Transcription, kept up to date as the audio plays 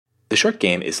The Short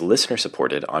Game is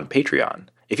listener-supported on Patreon.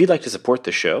 If you'd like to support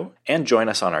the show and join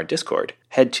us on our Discord,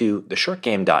 head to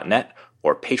theshortgame.net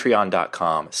or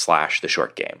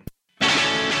patreon.com/theshortgame.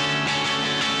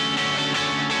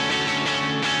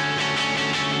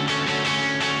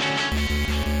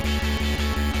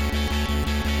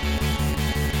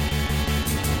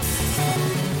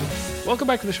 Welcome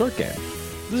back to The Short Game.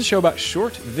 This is a show about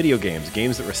short video games,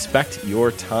 games that respect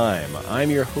your time. I'm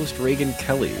your host, Raygan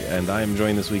Kelly, and I'm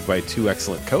joined this week by two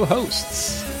excellent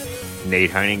co-hosts,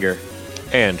 Nate Heininger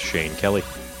and Shane Kelly.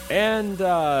 And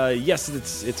yes,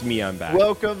 it's me. I'm back.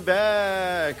 Welcome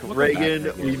back,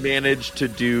 Raygan. We managed to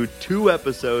do 2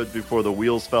 episodes before the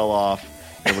wheels fell off,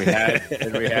 and we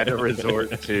had to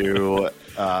resort to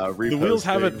reposting. The wheels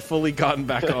haven't fully gotten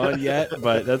back on yet,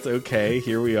 but that's okay.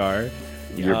 Here we are.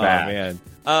 You're back, man.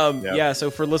 Yeah. So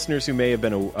for listeners who may have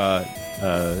been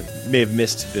may have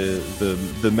missed the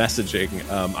messaging,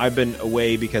 I've been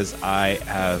away because I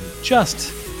have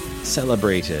just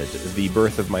celebrated the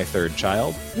birth of my 3rd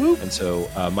child. Whoop. And so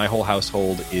my whole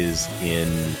household is in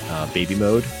baby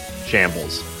mode.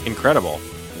 Shambles. Incredible.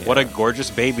 Yeah. What a gorgeous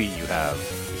baby you have.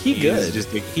 He's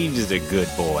just a good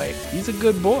boy. He's a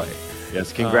good boy.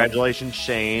 Yes, congratulations,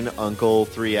 Shane, Uncle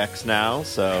 3X now.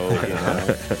 So, you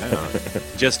know,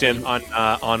 just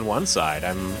on one side,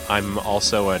 I'm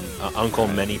also an uncle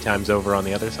many times over on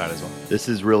the other side as well. This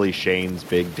is really Shane's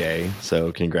big day.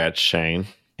 So, congrats, Shane.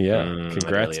 Yeah,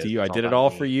 congrats to you. I did it all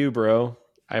for you, bro.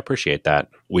 I appreciate that.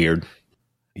 Weird.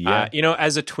 Yeah,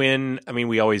 as a twin, I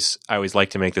mean, I always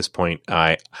like to make this point.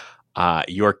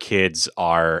 Your kids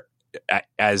are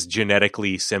as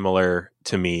genetically similar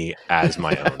to me as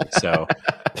my own. So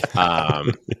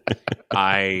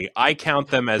I count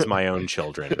them as my own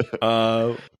children.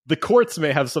 The courts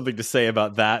may have something to say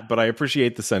about that, but I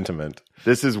appreciate the sentiment.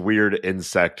 This is weird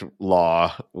insect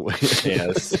law.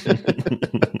 Yes.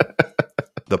 The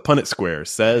Punnett Square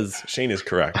says Shane is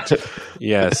correct.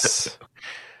 Yes.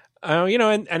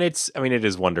 And it's, I mean, it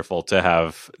is wonderful to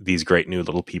have these great new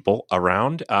little people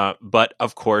around. But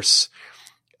of course,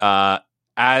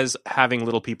 as having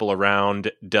little people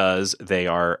around does, they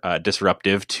are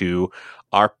disruptive to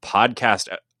our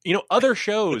podcast. Other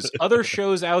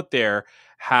shows out there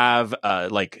have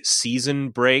like season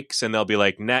breaks, and they'll be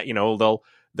like,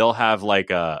 they'll have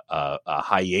like a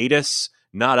hiatus.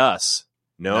 Not us.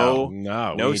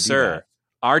 No, sir.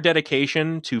 Our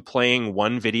dedication to playing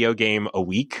one video game a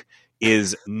week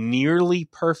is nearly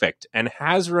perfect and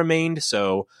has remained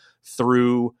so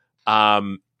through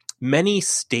many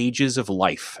stages of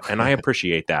life. And I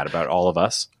appreciate that about all of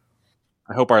us.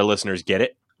 I hope our listeners get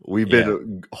it. We've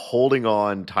been holding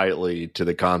on tightly to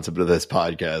the concept of this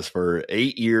podcast for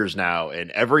 8 years now,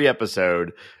 and every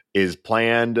episode is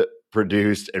planned,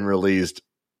 produced, and released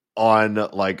on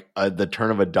like the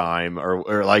turn of a dime,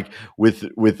 or like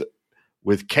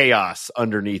with chaos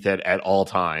underneath it at all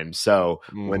times. So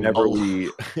whenever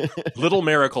little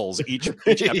miracles each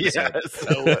episode. Yeah,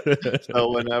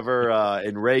 so whenever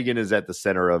and Raygan is at the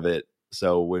center of it.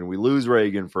 So when we lose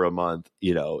Raygan for a month,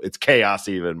 it's chaos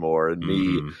even more, and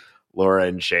me, Laura,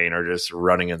 and Shane are just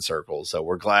running in circles. So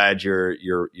we're glad you're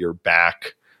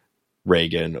back,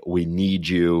 Raygan. We need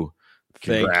you.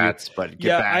 Congrats, but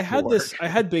get back to work. I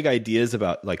had big ideas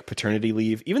about like paternity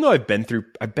leave, even though I've been through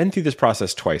this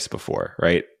process twice before,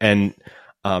 right? And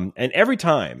every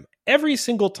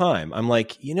single time I'm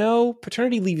like,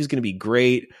 paternity leave is going to be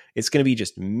great. It's going to be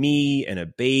just me and a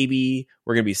baby.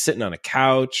 We're going to be sitting on a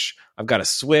couch. I've got a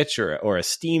Switch or a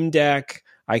Steam Deck.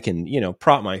 I can,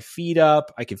 prop my feet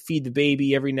up. I can feed the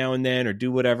baby every now and then or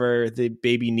do whatever the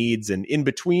baby needs. And in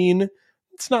between,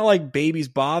 it's not like baby's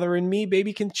bothering me.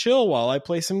 Baby can chill while I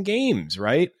play some games,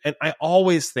 right? And I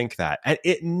always think that. And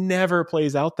it never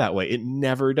plays out that way. It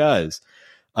never does.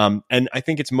 And I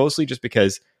think it's mostly just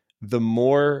because the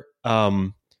more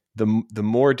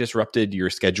disrupted your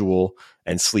schedule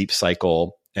and sleep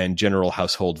cycle and general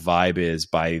household vibe is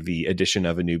by the addition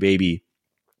of a new baby,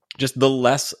 just the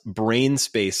less brain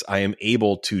space I am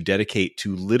able to dedicate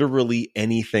to literally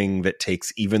anything that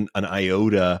takes even an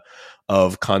iota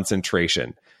of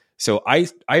concentration. So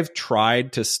I've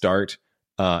tried to start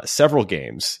several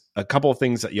games. A couple of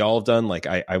things that y'all have done, like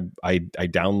I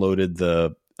downloaded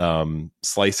the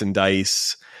Slice and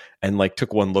Dice and like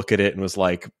took one look at it and was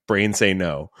like, brain say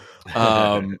no.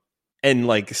 And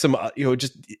like some,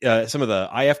 just some of the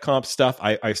IF comp stuff,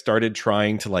 I started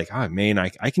trying to like, I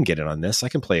can get it on this. I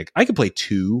can play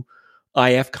 2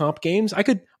 IF comp games. I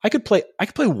could play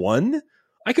one.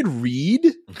 I could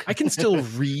read. I can still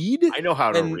read. I know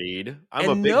how to read. I'm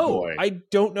a big boy. I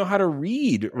don't know how to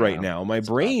read right now. My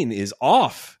brain is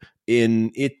off.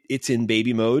 it's in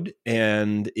baby mode,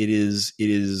 and it is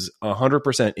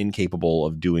 100% incapable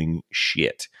of doing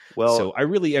shit. Well, so I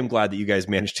really am glad that you guys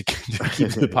managed to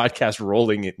keep the podcast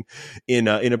rolling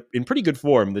in pretty good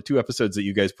form. The 2 episodes that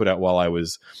you guys put out while I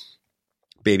was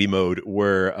baby mode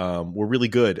were really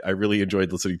good. I really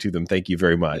enjoyed listening to them. Thank you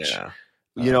very much. Yeah.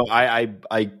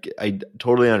 I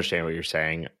totally understand what you're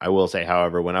saying. I will say,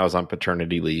 however, when I was on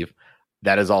paternity leave,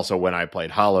 that is also when I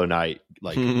played Hollow Knight,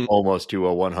 like almost to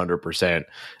a 100%,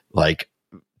 like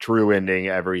true ending,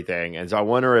 everything. And so I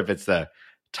wonder if it's the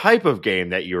type of game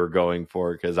that you were going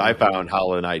for, because I found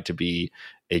Hollow Knight to be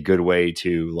a good way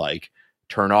to like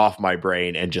turn off my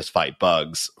brain and just fight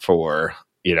bugs for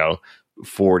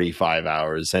 45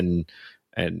 hours. And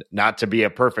not to be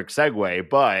a perfect segue,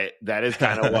 but that is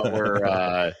kind of what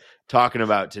we're talking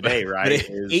about today, right?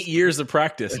 8 years of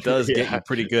practice does get you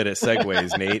pretty good at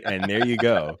segues, Nate, and there you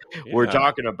go. We're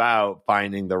talking about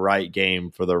finding the right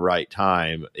game for the right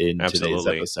time in today's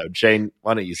episode. Shane,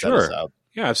 why don't you set us up?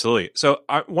 Yeah, absolutely. So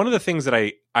one of the things that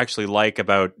I actually like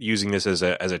about using this as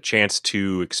a chance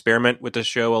to experiment with the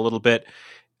show a little bit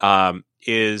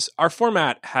is our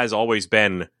format has always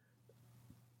been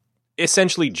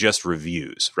essentially just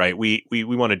reviews, right? We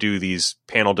want to do these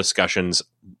panel discussions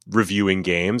reviewing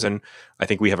games, and I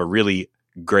think we have a really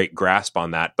great grasp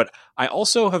on that. But I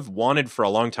also have wanted for a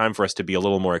long time for us to be a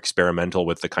little more experimental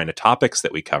with the kind of topics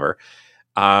that we cover.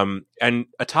 And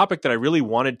a topic that I really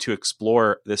wanted to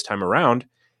explore this time around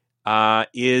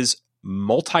is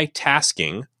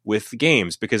multitasking with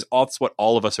games, because that's what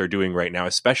all of us are doing right now.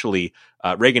 Especially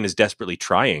Raygan is desperately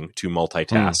trying to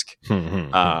multitask.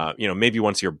 Maybe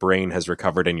once your brain has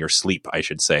recovered and your sleep, I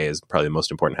should say, is probably the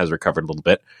most important, has recovered a little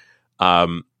bit.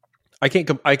 I can't.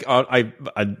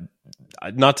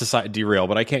 Not to derail,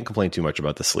 but I can't complain too much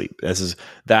about the sleep.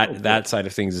 That side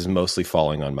of things is mostly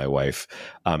falling on my wife.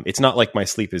 It's not like my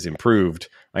sleep is improved.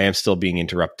 I am still being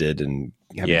interrupted and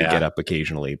having to get up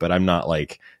occasionally, but I'm not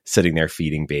like sitting there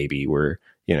feeding baby. Where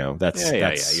that's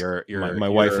my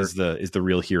wife is the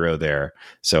real hero there.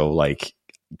 So like,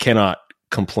 cannot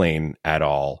complain at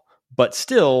all. But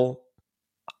still,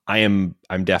 I've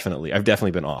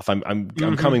definitely been off. I'm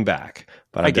coming back,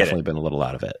 but I've definitely been a little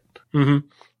out of it. Mm-hmm.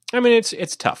 I mean,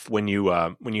 it's tough when you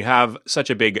have such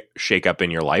a big shakeup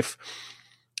in your life.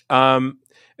 And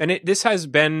this has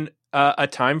been a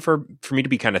time for me to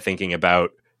be kind of thinking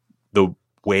about the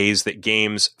ways that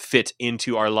games fit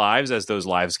into our lives as those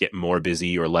lives get more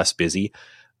busy or less busy.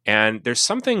 And there's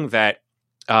something that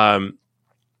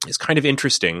is kind of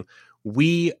interesting.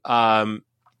 We end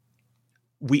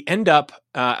up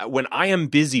when I am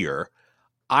busier,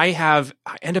 I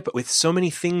end up with so many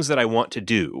things that I want to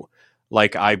do.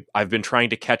 Like I've been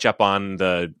trying to catch up on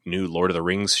the new Lord of the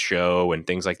Rings show and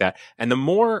things like that. And the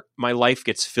more my life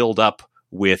gets filled up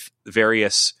with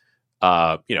various,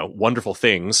 wonderful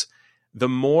things, the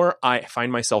more I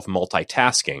find myself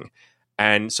multitasking.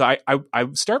 And so I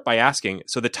start by asking,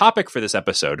 so the topic for this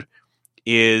episode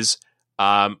is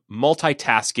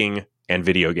multitasking and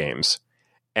video games.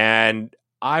 And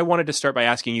I wanted to start by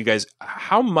asking you guys,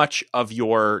 how much of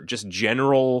your just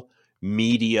general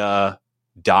media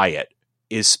diet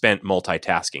is spent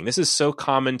multitasking? This is so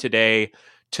common today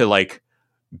to like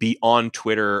be on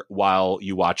Twitter while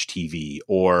you watch TV,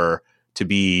 or to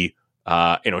be,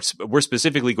 we're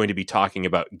specifically going to be talking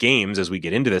about games as we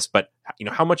get into this, but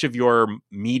how much of your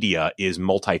media is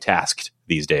multitasked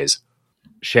these days?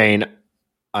 Shane,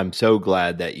 I'm so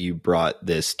glad that you brought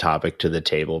this topic to the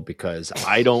table, because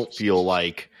I don't feel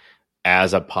like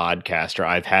as a podcaster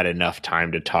I've had enough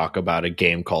time to talk about a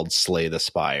game called Slay the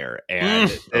Spire. And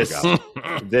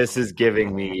this is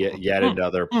giving me yet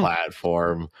another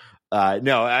platform.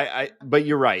 But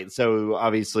you're right. So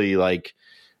obviously, like,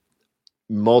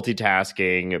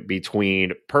 multitasking,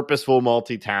 between purposeful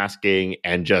multitasking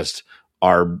and just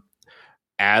our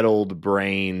addled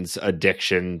brains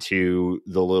addiction to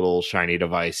the little shiny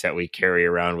device that we carry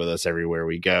around with us everywhere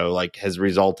we go, like, has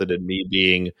resulted in me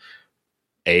being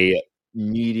a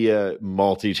media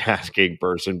multitasking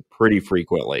person pretty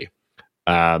frequently.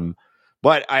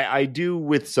 But I do,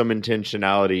 with some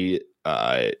intentionality,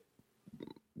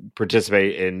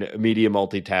 participate in media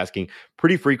multitasking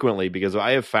pretty frequently, because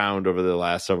I have found over the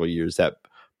last several years that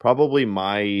probably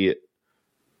my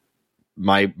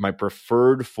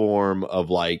preferred form of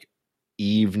like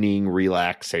evening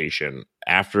relaxation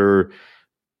after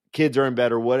kids are in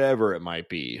bed or whatever it might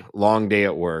be, long day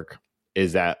at work,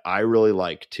 is that I really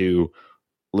like to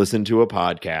listen to a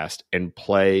podcast and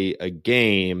play a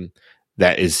game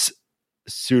that is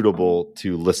suitable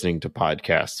to listening to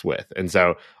podcasts with. And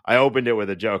so I opened it with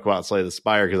a joke about Slay the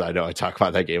Spire, because I know I talk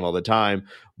about that game all the time.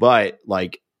 But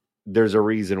like, there's a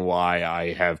reason why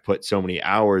I have put so many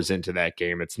hours into that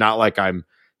game. It's not like I'm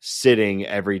sitting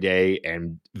every day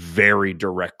and very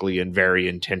directly and very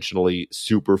intentionally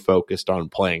super focused on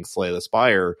playing Slay the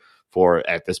Spire for,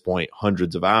 at this point,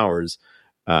 hundreds of hours.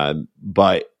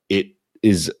 But it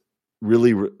is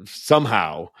really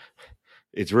somehow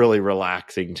it's really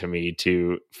relaxing to me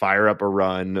to fire up a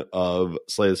run of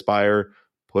Slay the Spire,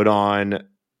 put on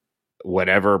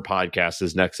whatever podcast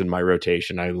is next in my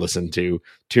rotation. I listen to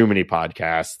too many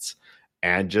podcasts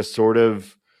and just sort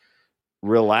of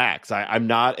relax. I'm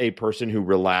not a person who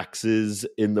relaxes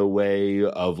in the way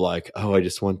of like, oh, I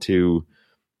just want to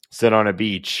sit on a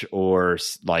beach or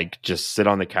like just sit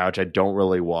on the couch. I don't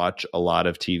really watch a lot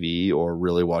of TV or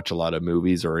really watch a lot of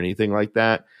movies or anything like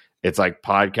that. It's like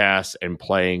podcasts and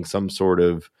playing some sort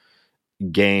of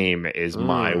game is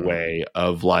my way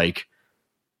of like,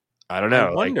 I don't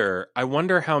know. I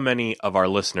wonder how many of our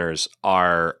listeners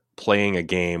are playing a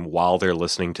game while they're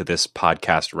listening to this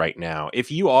podcast right now. If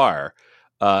you are,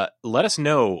 let us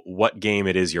know what game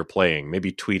it is you're playing.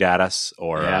 Maybe tweet at us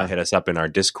or hit us up in our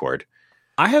Discord.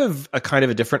 I have a kind of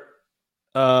a different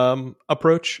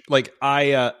approach. Like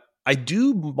I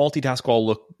do multitask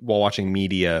while watching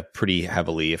media pretty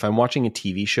heavily. If I'm watching a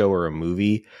TV show or a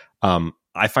movie,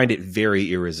 I find it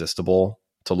very irresistible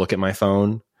to look at my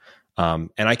phone. And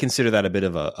I consider that a bit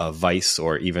of a vice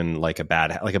or even like a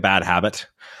bad habit.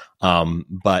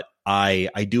 But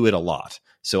I do it a lot.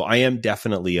 So I am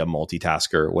definitely a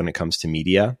multitasker when it comes to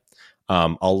media.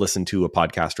 I'll listen to a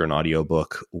podcast or an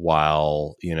audiobook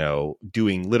while,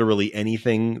 doing literally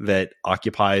anything that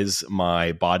occupies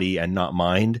my body and not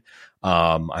mind.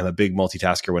 I'm a big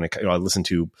multitasker when I listen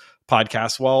to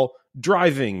podcasts while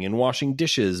driving and washing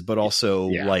dishes, but also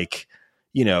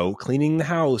cleaning the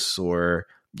house or,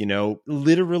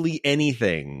 literally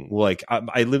anything. Like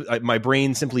my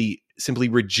brain simply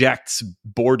rejects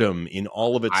boredom in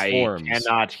all of its forms. I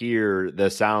cannot hear the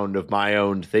sound of my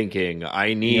own thinking.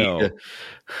 I need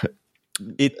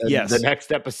the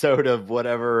next episode of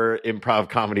whatever improv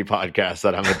comedy podcast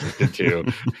that I'm addicted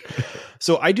to.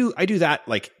 So I do that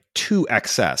like to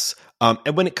excess.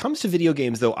 And when it comes to video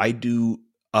games, though, I do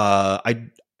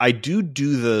the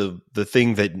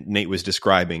thing that Nate was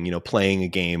describing, playing a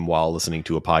game while listening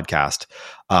to a podcast.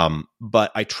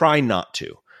 But I try not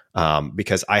to,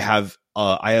 because I have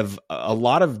a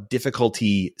lot of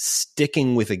difficulty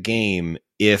sticking with a game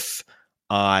if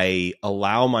I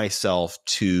allow myself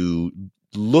to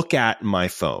look at my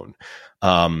phone.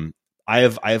 I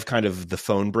have kind of the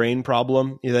phone brain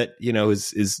problem that,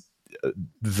 is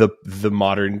the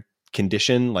modern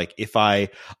condition. Like if I'm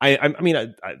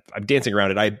dancing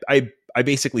around it. I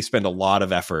basically spend a lot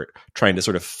of effort trying to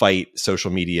sort of fight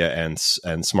social media and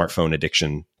smartphone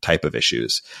addiction type of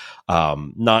issues.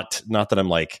 Not that I'm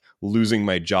like losing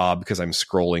my job because I'm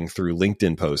scrolling through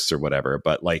LinkedIn posts or whatever,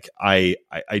 but like I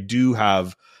do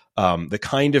have the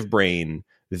kind of brain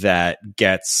that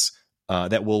gets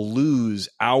that will lose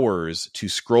hours to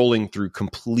scrolling through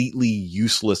completely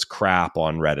useless crap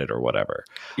on Reddit or whatever.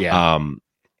 Yeah.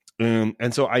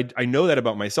 And so I know that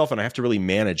about myself, and I have to really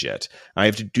manage it. I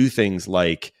have to do things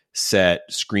like set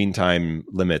screen time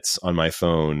limits on my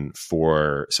phone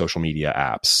for social media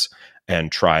apps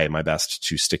and try my best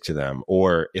to stick to them.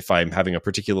 Or if I'm having a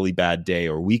particularly bad day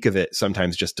or week of it,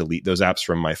 sometimes just delete those apps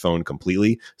from my phone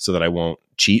completely so that I won't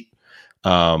cheat.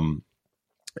 And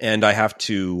I have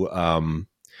to,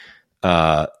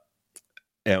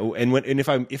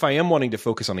 if I am wanting to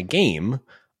focus on a game,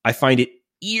 I find it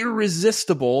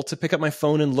irresistible to pick up my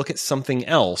phone and look at something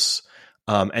else.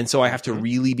 And so I have to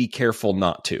really be careful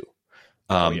not to,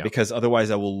 because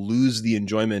otherwise I will lose the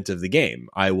enjoyment of the game.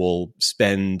 I will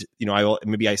spend, I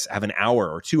have an hour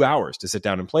or 2 hours to sit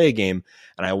down and play a game,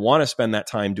 and I want to spend that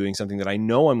time doing something that I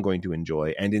know I'm going to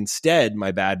enjoy. And instead,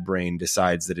 my bad brain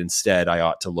decides that instead I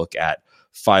ought to look at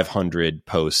 500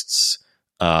 posts,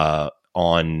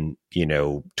 on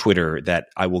Twitter that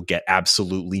I will get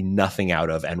absolutely nothing out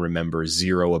of and remember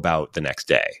zero about the next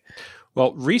day.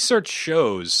 Well, research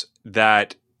shows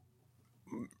that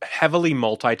heavily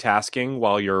multitasking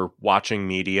while you're watching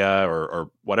media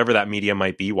or whatever that media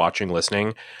might be, watching,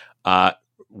 listening,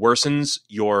 worsens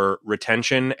your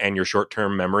retention and your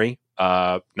short-term memory,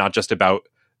 not just about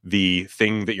the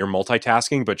thing that you're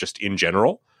multitasking, but just in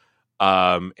general.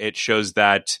 It shows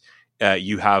that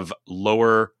you have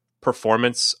lower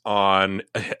performance on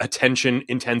attention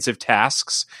intensive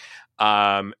tasks,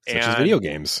 such as video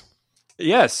games.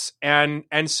 Yes. And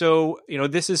so,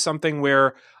 this is something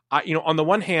where, on the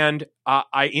one hand,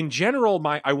 I in general,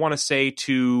 I want to say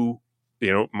to,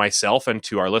 myself and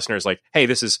to our listeners, like, hey,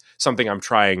 this is something I'm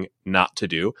trying not to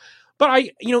do.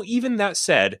 But even that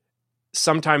said,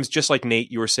 sometimes, just like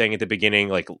Nate, you were saying at the beginning,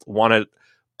 like want to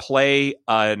play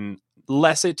a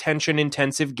less attention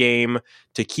intensive game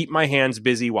to keep my hands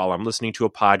busy while I'm listening to a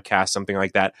podcast, something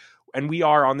like that. And we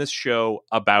are on this show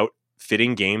about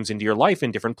fitting games into your life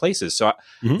in different places. So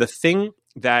the thing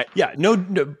that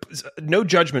no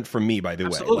judgment from me, by the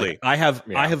absolutely. way. Like,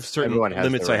 I have certain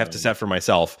limits I have to set for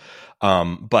myself.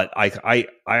 But I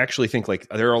actually think like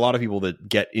there are a lot of people that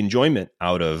get enjoyment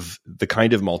out of the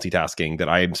kind of multitasking that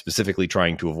I am specifically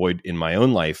trying to avoid in my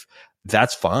own life.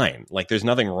 That's fine. Like there's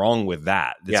nothing wrong with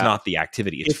that. It's not the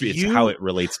activity. It's how it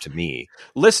relates to me.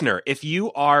 Listener, if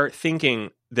you are thinking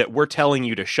that we're telling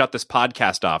you to shut this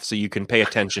podcast off so you can pay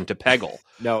attention to Peggle,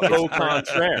 no, au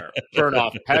contraire. Turn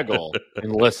off Peggle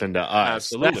and listen to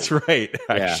us. Absolutely. That's right,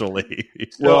 actually. Yeah.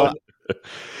 Well,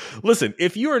 listen,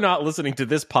 if you are not listening to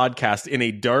this podcast in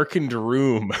a darkened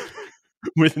room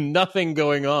with nothing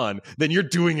going on, then you're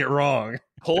doing it wrong.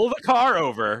 Pull the car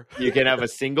over. You can have a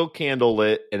single candle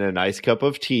lit and a nice cup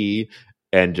of tea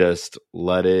and just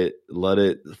let it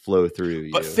flow through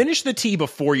you. But finish the tea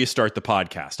before you start the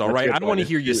podcast, all right? I don't want to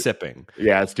hear you sipping.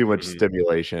 Yeah, it's too much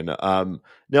stimulation.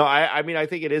 No, I mean, I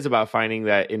think it is about finding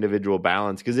that individual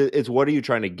balance because it's what are you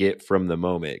trying to get from the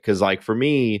moment? Because like for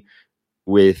me,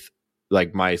 with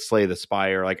like my Slay the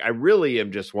Spire, like I really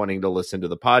am just wanting to listen to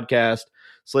the podcast.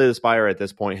 Slay the Spire at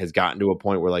this point has gotten to a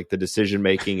point where like the decision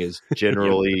making is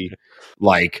generally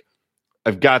like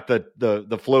I've got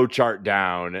the flow chart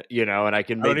down, you know, and I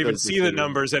can. I don't even see the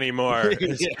numbers anymore.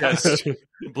 It's just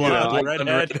blood,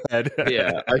 redhead.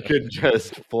 Yeah, I could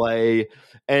just play,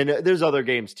 and there's other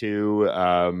games too,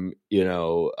 you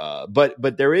know.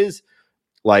 But there is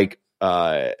like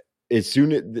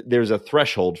there's a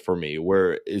threshold for me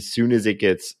where as soon as it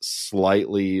gets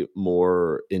slightly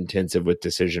more intensive with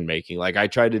decision making, like I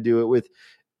tried to do it with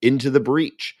Into the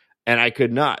Breach, and I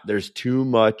could not. There's too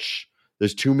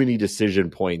many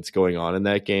decision points going on in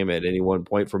that game at any one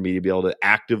point for me to be able to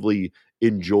actively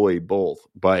enjoy both.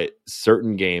 But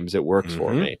certain games, it works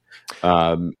for me.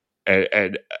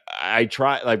 And I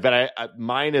try like, but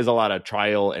mine is a lot of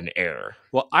trial and error.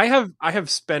 Well, I have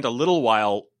spent a little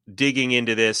while digging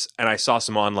into this, and I saw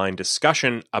some online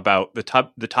discussion about the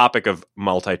topic of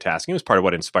multitasking. It was part of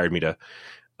what inspired me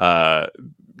to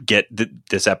get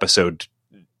this episode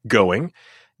going.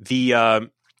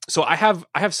 So I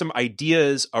have some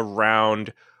ideas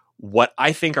around what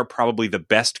I think are probably the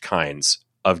best kinds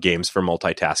of games for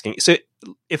multitasking. So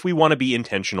if we want to be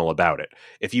intentional about it,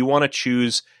 if you want to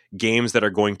choose games that are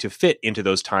going to fit into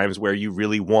those times where you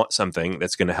really want something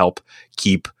that's going to help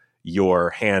keep your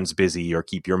hands busy or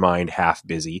keep your mind half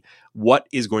busy, what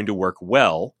is going to work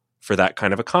well for that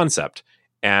kind of a concept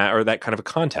or that kind of a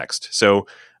context? So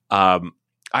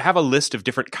I have a list of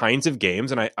different kinds of games,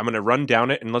 and I'm going to run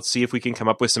down it, and let's see if we can come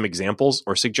up with some examples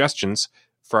or suggestions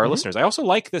for our listeners. I also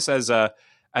like this as a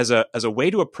way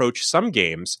to approach some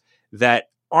games that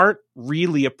aren't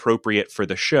really appropriate for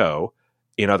the show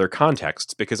in other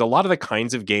contexts, because a lot of the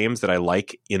kinds of games that I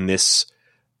like in this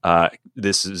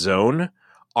zone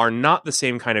are not the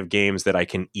same kind of games that I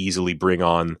can easily bring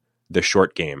on the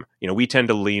short game. You know, we tend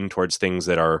to lean towards things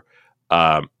that are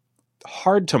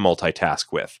hard to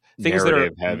multitask with. Things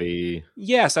narrative that are heavy.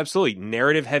 Yes, absolutely.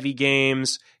 Narrative heavy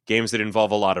games that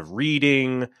involve a lot of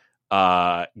reading,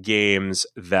 games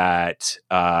that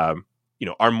are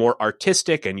more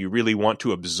artistic, and you really want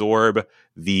to absorb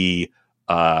the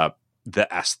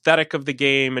aesthetic of the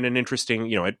game in an interesting,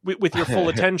 with your full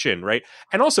attention, right?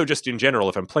 And also just in general,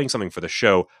 if I'm playing something for the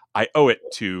show, I owe it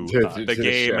to the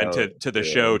game and to the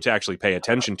show to actually pay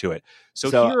attention to it. So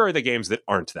here are the games that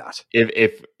aren't that.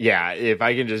 If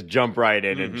I can just jump right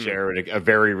in and share a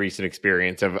very recent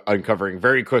experience of uncovering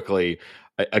very quickly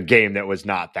a game that was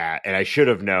not that, and I should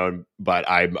have known, but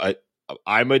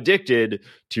I'm addicted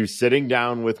to sitting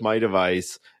down with my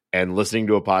device and listening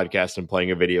to a podcast and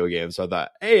playing a video game. So I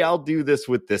thought, hey, I'll do this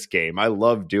with this game. I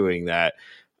love doing that.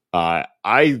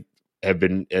 I have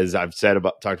been, as I've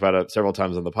talked about it several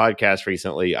times on the podcast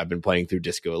recently, I've been playing through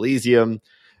Disco Elysium.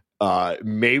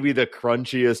 Maybe the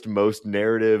crunchiest, most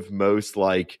narrative, most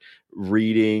like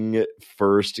reading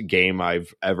first game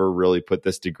I've ever really put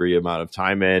this degree amount of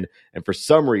time in. And for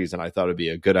some reason, I thought it'd be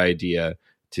a good idea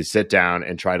to sit down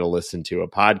and try to listen to a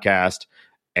podcast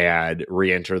and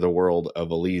re-enter the world of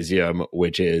Elysium,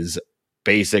 which is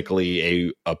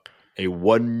basically a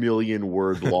 1 million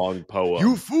word long poem.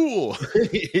 You fool!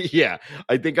 Yeah,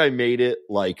 I think I made it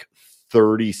like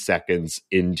 30 seconds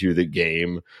into the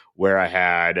game where I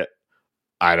had,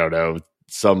 I don't know,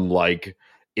 some like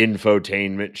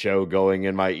infotainment show going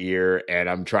in my ear, and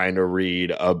I'm trying to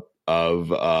read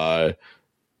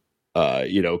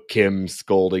Kim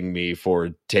scolding me for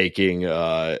taking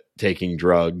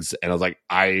drugs, and I was like,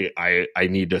 I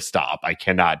need to stop. I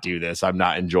cannot do this. I'm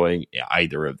not enjoying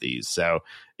either of these. So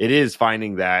it is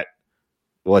finding that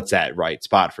what's that right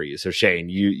spot for you. So Shane,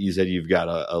 you said you've got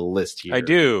a list here. I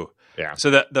do. Yeah.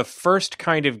 So the first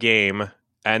kind of game,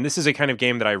 and this is a kind of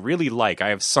game that I really like. I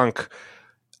have sunk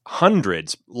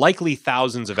hundreds, likely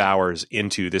thousands of hours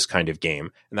into this kind of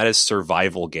game, and that is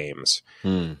survival games.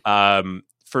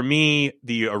 For me,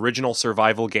 the original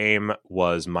survival game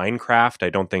was Minecraft. I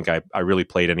don't think I really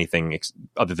played anything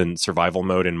other than survival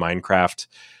mode in Minecraft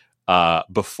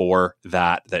before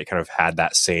that kind of had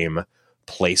that same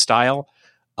play style.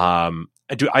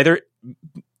 Do either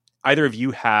of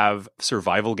you have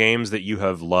survival games that you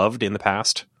have loved in the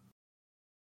past?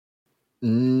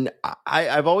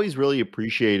 I've always really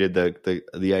appreciated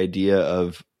the idea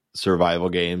of survival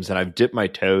games, and I've dipped my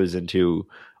toes into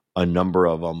a number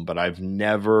of them, but I've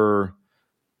never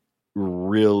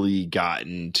really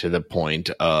gotten to the point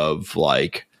of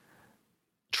like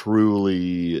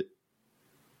truly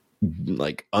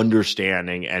like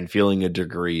understanding and feeling a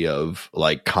degree of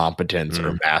like competence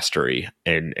or mastery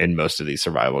in most of these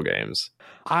survival games.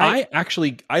 I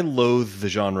loathe the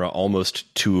genre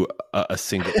almost to a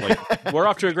single. Like, we're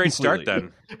off to a great start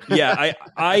then. Yeah,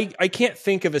 I can't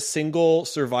think of a single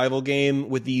survival game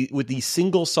with the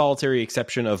single solitary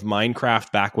exception of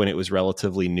Minecraft back when it was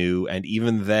relatively new, and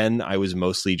even then I was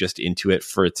mostly just into it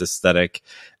for its aesthetic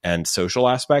and social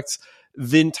aspects.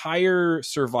 The entire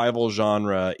survival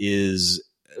genre is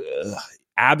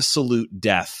absolute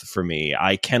death for me.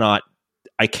 I cannot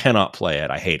play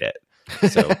it. I hate it.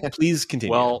 So please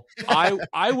continue. Well,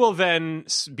 I will then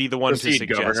be the one to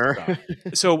suggest.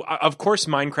 So, of course,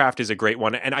 Minecraft is a great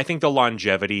one, and I think the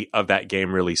longevity of that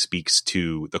game really speaks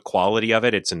to the quality of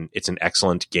it. It's an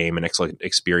excellent game, an excellent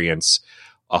experience.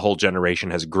 A whole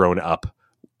generation has grown up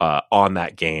on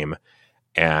that game,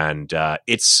 and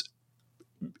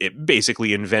it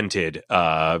basically invented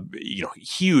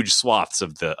huge swaths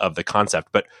of the concept.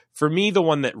 But for me, the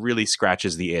one that really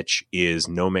scratches the itch is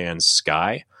No Man's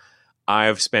Sky.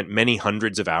 I've spent many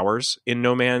hundreds of hours in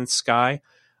No Man's Sky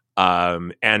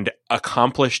and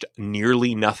accomplished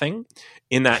nearly nothing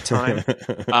in that time.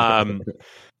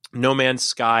 No Man's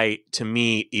Sky, to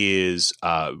me, is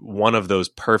one of those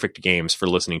perfect games for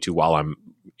listening to while I'm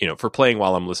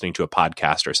listening to a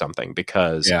podcast or something,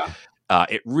 because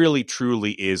it really,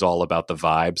 truly is all about the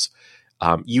vibes.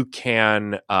 You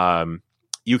can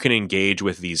engage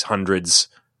with these hundreds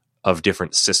of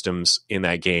different systems in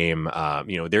that game.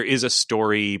 There is a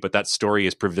story, but that story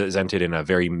is presented in a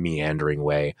very meandering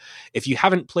way. If you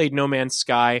haven't played No Man's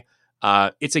Sky,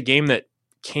 it's a game that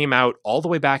came out all the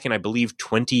way back in, I believe,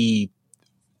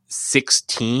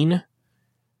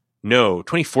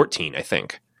 2014, I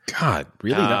think. God,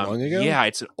 really that long ago? Yeah,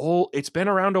 it's been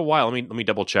around a while. Let me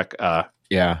double check.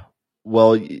 Yeah.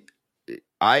 Well, you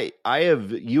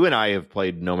and I have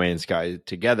played No Man's Sky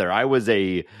together. I was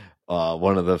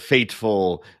one of the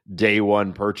fateful day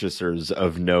one purchasers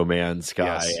of No Man's Sky,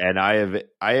 yes. And I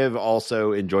have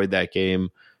also enjoyed that game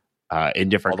in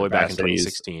different all the way back in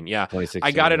 2016. Yeah, 2016,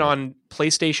 I got it on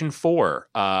PlayStation 4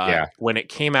 when it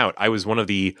came out. I was one of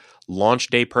the launch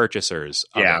day purchasers.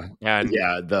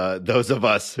 Those of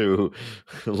us who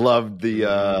loved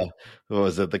the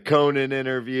the Conan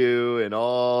interview and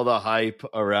all the hype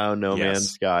around No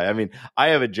Man's Sky. I mean, I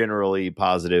have a generally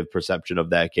positive perception of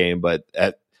that game, but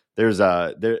if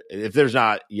there's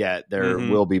not yet, there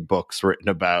will be books written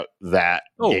about that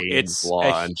game's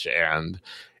launch, and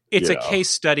it's a case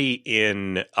study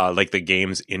in like the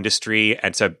games industry.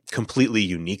 And it's a completely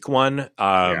unique one.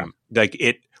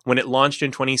 When it launched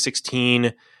in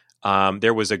 2016,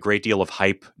 there was a great deal of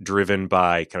hype driven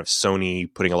by kind of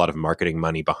Sony putting a lot of marketing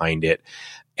money behind it,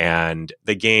 and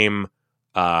the game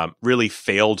really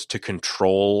failed to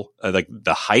control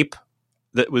the hype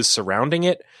that was surrounding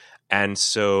it. And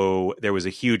so there was a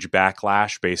huge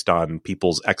backlash based on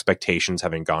people's expectations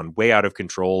having gone way out of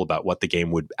control about what the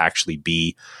game would actually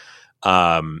be.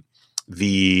 What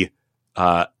the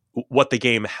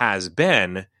game has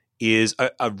been is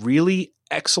a really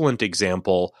excellent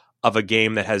example of a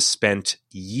game that has spent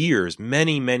years,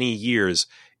 many, many years,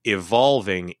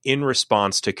 evolving in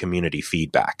response to community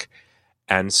feedback.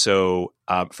 And so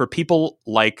for people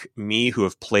like me who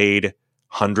have played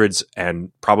hundreds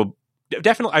and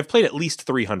definitely, I've played at least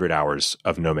 300 hours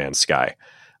of No Man's Sky.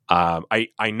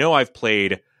 I know I've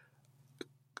played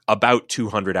about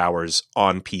 200 hours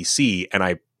on PC, and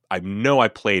I know I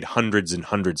played hundreds and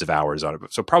hundreds of hours on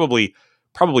it. So probably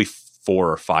 400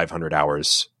 or 500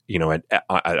 hours, at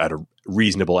a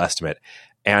reasonable estimate.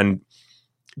 And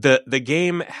the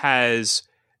game has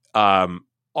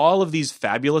all of these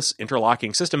fabulous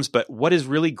interlocking systems. But what is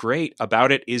really great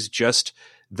about it is just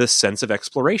the sense of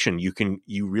exploration.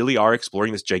 You really are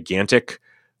exploring this gigantic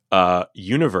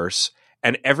universe.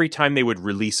 And every time they would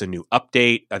release a new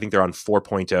update, I think they're on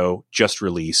 4.0, just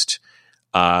released,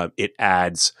 it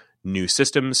adds new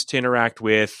systems to interact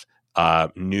with,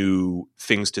 new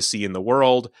things to see in the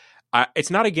world. It's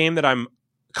not a game that I'm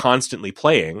constantly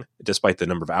playing, despite the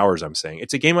number of hours I'm saying.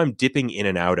 It's a game I'm dipping in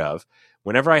and out of.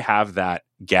 Whenever I have that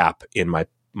gap in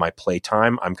my play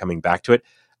time, I'm coming back to it.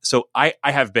 So I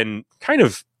have been kind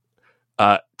of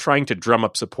trying to drum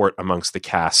up support amongst the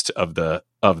cast of the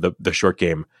short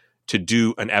game to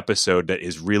do an episode that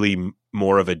is really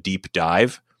more of a deep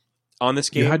dive on this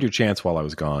game. You had your chance while I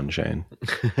was gone, Shane.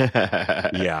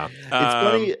 Yeah.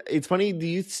 It's funny. Do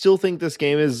you still think this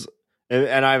game is,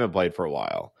 and I haven't played for a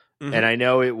while, and I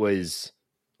know it was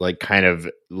like kind of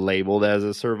labeled as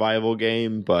a survival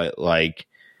game, but like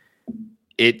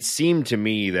it seemed to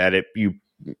me that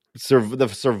the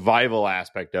survival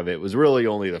aspect of it was really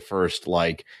only the first,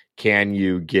 like, can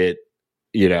you get,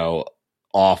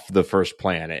 off the first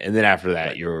planet, and then after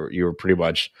that, you're pretty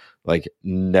much like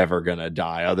never gonna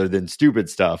die other than stupid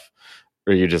stuff,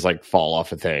 or you just like fall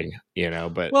off a thing,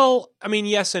 But well, I mean,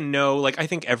 yes and no. Like, I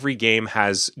think every game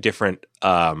has different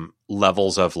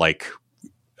levels of like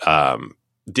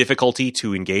difficulty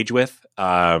to engage with.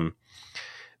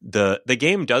 The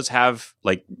game does have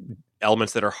like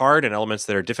elements that are hard and elements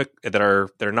that are that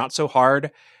are not so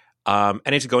hard. And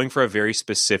it's going for a very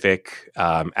specific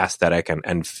aesthetic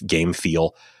and game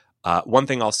feel. One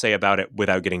thing I'll say about it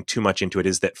without getting too much into it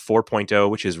is that 4.0,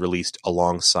 which is released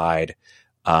alongside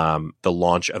the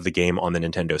launch of the game on the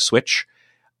Nintendo Switch,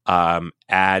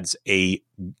 adds a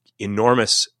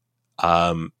enormous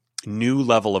new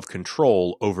level of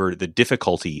control over the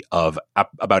difficulty of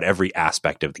about every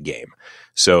aspect of the game.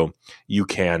 So you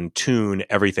can tune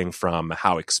everything from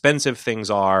how expensive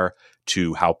things are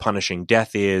to how punishing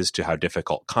death is, to how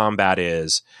difficult combat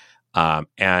is.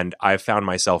 And I've found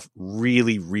myself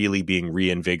really, really being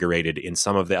reinvigorated in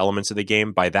some of the elements of the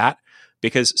game by that,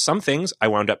 because some things I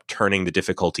wound up turning the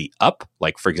difficulty up,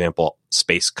 like, for example,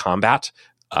 space combat.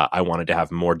 I wanted to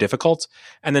have more difficult.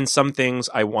 And then some things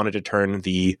I wanted to turn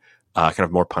the kind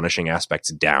of more punishing aspects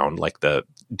down, like the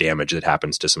damage that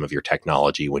happens to some of your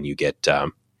technology when you get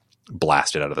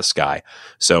blasted out of the sky.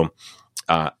 So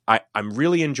I'm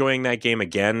really enjoying that game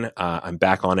again. I'm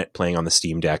back on it, playing on the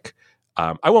Steam Deck.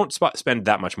 I won't spend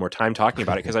that much more time talking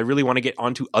about it because I really want to get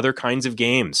onto other kinds of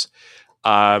games.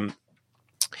 But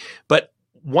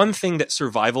one thing that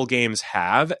survival games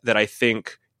have that I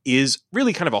think is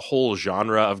really kind of a whole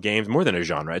genre of games, more than a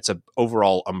genre, it's an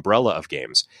overall umbrella of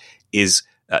games, is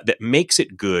that makes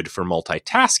it good for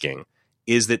multitasking,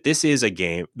 is that this is a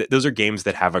game that those are games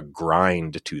that have a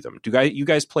grind to them. Do you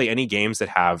guys play any games that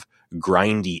have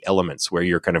grindy elements where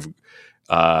you're kind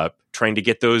of trying to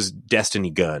get those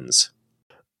destiny guns?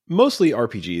 Mostly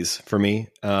RPGs for me.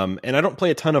 And I don't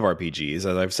play a ton of RPGs.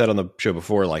 As I've said on the show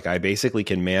before, like I basically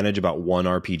can manage about one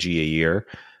RPG a year,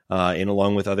 in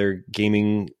along with other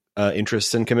gaming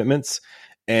interests and commitments.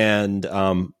 And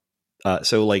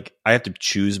so like I have to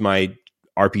choose my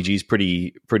RPGs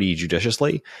pretty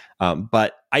judiciously.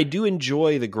 But I do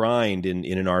enjoy the grind in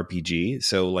an RPG.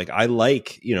 So like I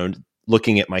like,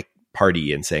 looking at my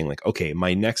party and saying like, okay,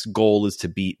 my next goal is to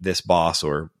beat this boss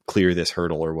or clear this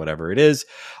hurdle or whatever it is.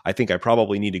 I think I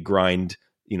probably need to grind,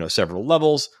 several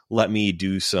levels. Let me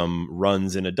do some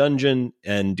runs in a dungeon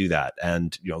and do that.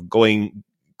 And,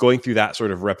 going through that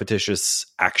sort of repetitious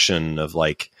action of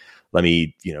like, let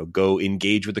me, go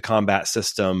engage with the combat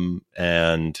system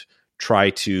and try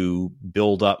to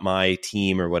build up my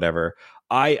team or whatever.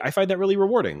 I find that really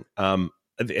rewarding.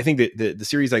 I think that the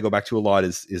series I go back to a lot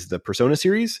is the Persona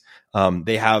series.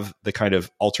 They have the kind of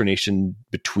alternation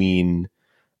between,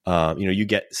 you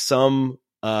get some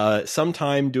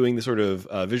time doing the sort of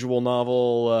visual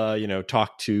novel,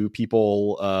 talk to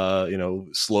people,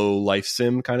 slow life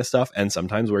sim kind of stuff, and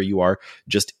sometimes where you are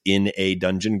just in a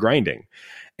dungeon grinding.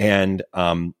 And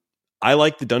I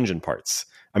like the dungeon parts.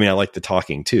 I mean, I like the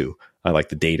talking too. I like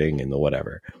the dating and the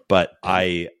whatever, but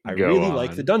I really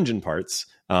like the dungeon parts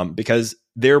because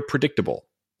they're predictable.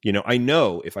 I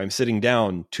know if I'm sitting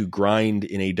down to grind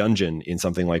in a dungeon in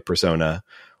something like Persona,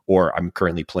 or I'm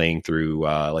currently playing through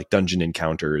like dungeon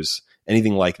encounters,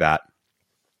 anything like that,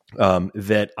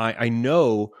 that I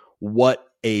know what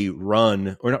a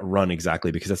run, or not run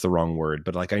exactly because that's the wrong word,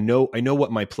 but like I know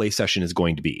what my play session is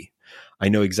going to be. I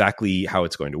know exactly how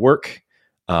it's going to work.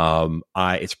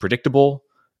 It's predictable.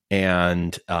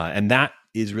 And that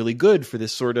is really good for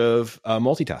this sort of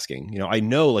multitasking. I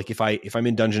know, like, if I'm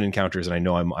in dungeon encounters and I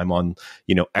know I'm on,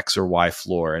 X or Y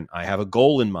floor and I have a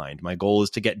goal in mind, my goal is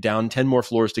to get down 10 more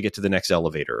floors to get to the next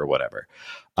elevator or whatever,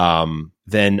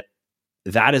 then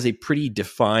that is a pretty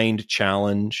defined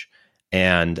challenge.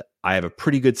 And I have a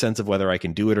pretty good sense of whether I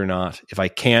can do it or not. If I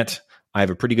can't, I have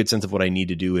a pretty good sense of what I need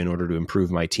to do in order to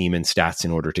improve my team and stats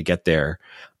in order to get there.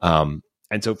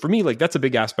 And so for me, like, that's a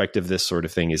big aspect of this sort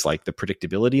of thing, is like the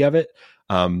predictability of it.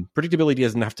 Predictability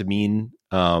doesn't have to mean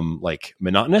like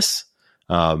monotonous,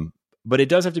 but it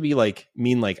does have to be like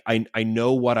I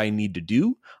know what I need to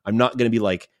do. I'm not going to be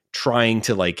like trying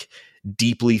to like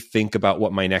deeply think about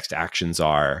what my next actions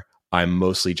are. I'm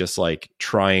mostly just like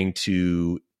trying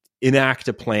to enact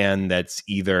a plan that's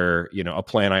either, a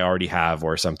plan I already have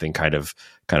or something kind of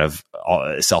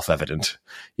self-evident.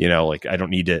 Like I don't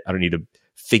need to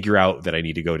figure out that I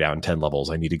need to go down 10 levels.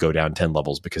 I need to go down 10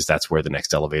 levels because that's where the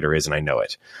next elevator is and I know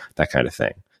it, that kind of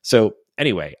thing. So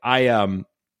anyway, for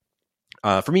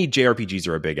me, JRPGs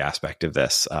are a big aspect of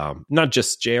this. Not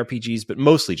just JRPGs, but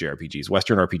mostly JRPGs.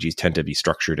 Western RPGs tend to be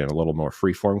structured in a little more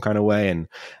freeform kind of way.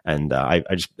 And I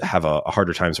just have a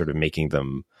harder time sort of making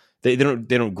them, they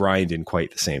don't grind in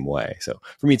quite the same way. So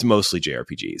for me, it's mostly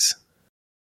JRPGs.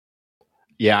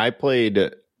 Yeah, I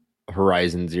played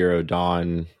Horizon Zero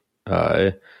Dawn.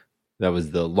 That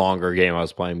was the longer game I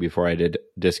was playing before I did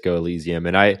Disco Elysium.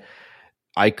 And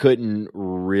I couldn't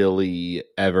really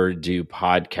ever do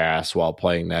podcasts while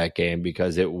playing that game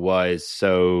because it was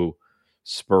so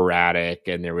sporadic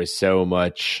and there was so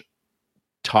much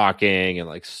talking and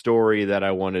like story that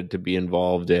I wanted to be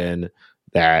involved in,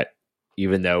 that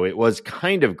even though it was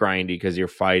kind of grindy because you're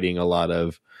fighting a lot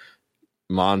of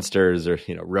monsters or,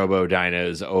 robo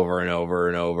dinos over and over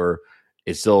and over,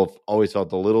 it still always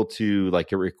felt a little too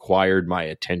like it required my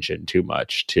attention too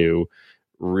much to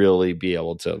really be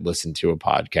able to listen to a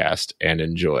podcast and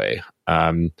enjoy.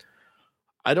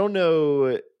 I don't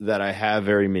know that I have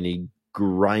very many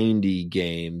grindy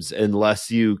games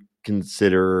unless you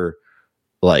consider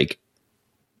like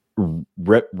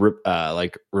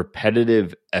like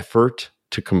repetitive effort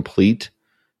to complete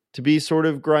to be sort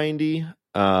of grindy.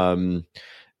 And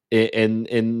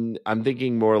I'm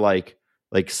thinking more like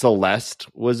Celeste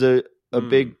was a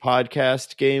big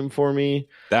podcast game for me.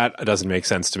 That doesn't make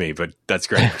sense to me, but that's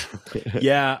great.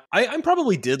 Yeah, I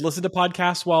probably did listen to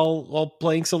podcasts while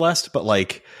playing Celeste, but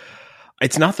like,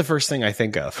 it's not the first thing I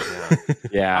think of.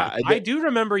 Yeah. I do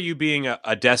remember you being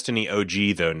a Destiny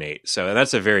OG though, Nate. So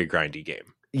that's a very grindy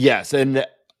game. Yes, and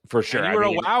for sure. And you were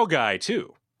a WoW guy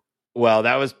too. Well,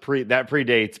 that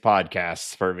predates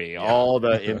podcasts for me. Yeah. All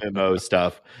the MMO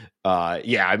stuff.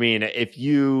 Yeah, I mean, if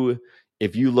you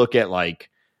look at like,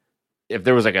 if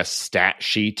there was like a stat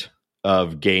sheet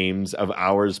of games, of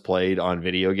hours played on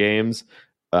video games,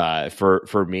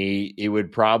 for me, it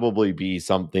would probably be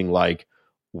something like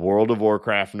World of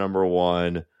Warcraft number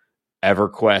 1,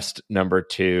 EverQuest number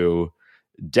 2,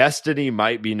 Destiny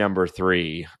might be number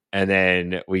 3, and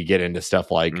then we get into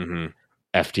stuff like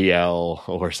FTL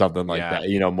or something like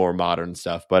that, more modern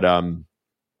stuff. But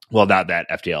well, not that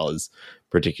FTL is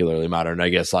particularly modern. I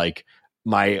guess like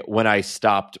when I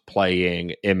stopped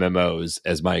playing MMOs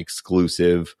as my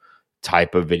exclusive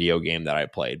type of video game that I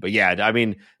played. But yeah, I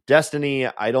mean, Destiny,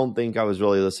 I don't think I was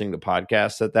really listening to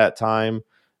podcasts at that time.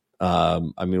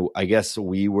 I mean, I guess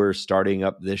we were starting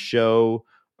up this show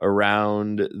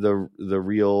around the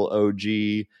real OG,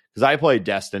 because I played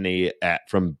Destiny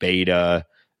from beta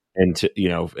and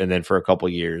then for a couple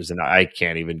years, and I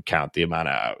can't even count the amount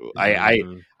of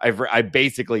I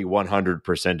basically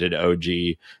 100%ed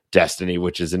OG Destiny,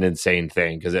 which is an insane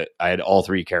thing because I had all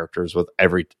 3 characters with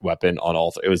every weapon on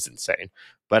all. It was insane,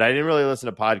 but I didn't really listen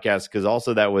to podcasts because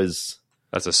also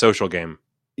that's a social game.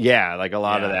 Yeah, like a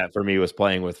lot of that for me was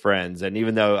playing with friends, and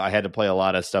even though I had to play a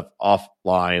lot of stuff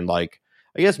offline, like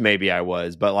I guess maybe I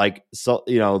was, but like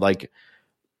like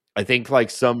I think like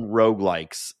some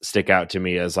roguelikes stick out to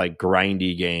me as like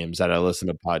grindy games that I listen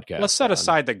to podcasts. Let's set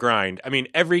aside the grind. I mean,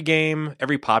 every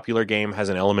popular game has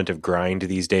an element of grind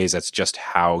these days. That's just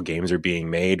how games are being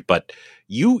made. But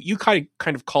you kind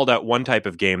of called out one type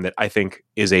of game that I think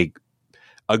is a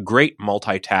great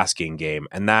multitasking game,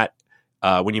 and that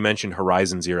when you mentioned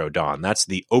Horizon Zero Dawn, that's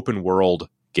the open world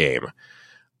game.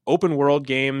 Open world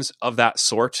games of that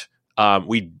sort,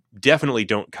 we definitely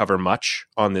don't cover much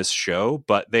on this show,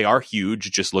 but they are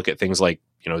huge. Just look at things like,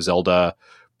 Zelda,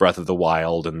 Breath of the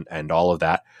Wild, and all of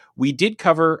that. We did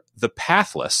cover The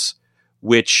Pathless,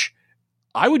 which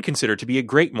I would consider to be a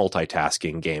great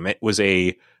multitasking game. It was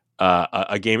a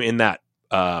game in that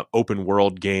open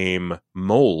world game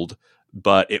mold,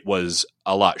 but it was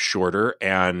a lot shorter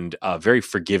and very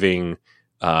forgiving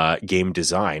game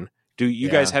design. Do you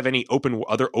guys have any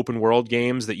other open world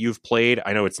games that you've played?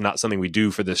 I know it's not something we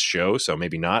do for this show, so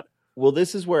maybe not. Well,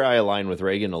 this is where I align with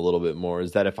Raygan a little bit more,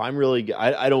 is that if I'm really,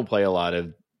 I don't play a lot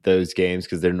of those games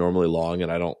because they're normally long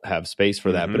and I don't have space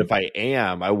for that. But if I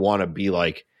am, I want to be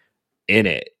like in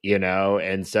it, you know?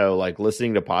 And so like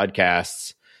listening to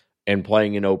podcasts and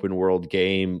playing an open world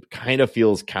game kind of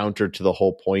feels counter to the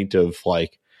whole point of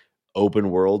like open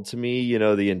world to me. You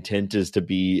know, the intent is to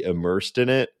be immersed in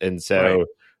it. And so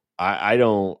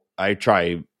I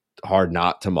try hard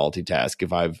not to multitask.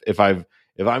 If I'm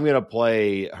going to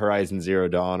play Horizon Zero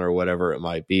Dawn or whatever it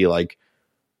might be, like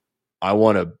I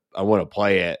want to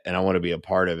play it and I want to be a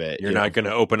part of it. You're not going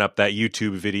to open up that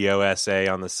YouTube video essay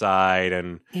on the side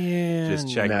and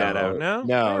just check that out.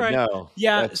 No.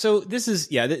 Yeah. So this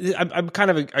is, I'm kind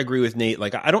of agree with Nate.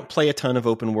 Like I don't play a ton of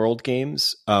open world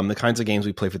games. The kinds of games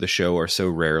we play for the show are so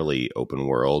rarely open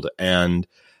world. And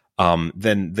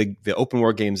then the open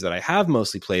world games that I have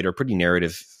mostly played are pretty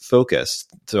narrative focused.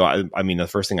 So I mean, the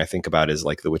first thing I think about is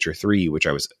like The Witcher 3, which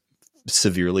I was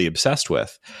severely obsessed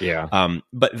with. Yeah.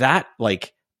 But that,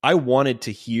 like, I wanted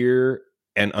to hear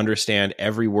and understand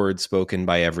every word spoken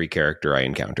by every character I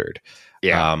encountered.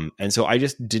 Yeah. And so I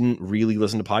just didn't really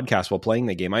listen to podcasts while playing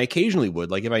the game. I occasionally would,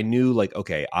 like, if I knew, like,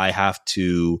 okay, I have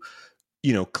to,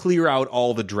 you know, clear out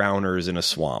all the drowners in a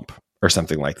swamp or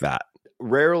something like that.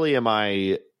 Rarely am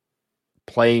I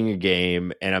playing a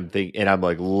game and I'm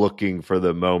like looking for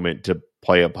the moment to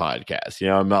play a podcast. You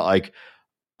know, I'm not like,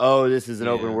 oh, this is an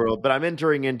open world, but I'm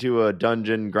entering into a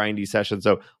dungeon grindy session,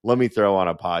 so let me throw on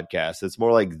a podcast. It's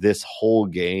more like this whole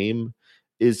game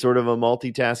is sort of a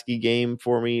multitasking game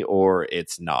for me, or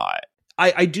it's not.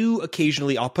 I do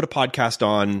occasionally, I'll put a podcast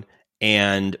on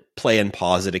and play and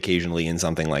pause it occasionally in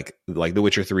something like The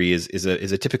Witcher 3 is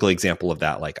a typical example of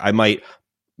that. Like I might,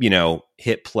 you know,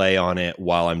 hit play on it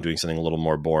while I'm doing something a little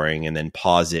more boring and then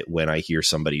pause it when I hear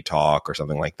somebody talk or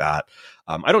something like that.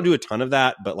 I don't do a ton of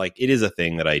that, but like it is a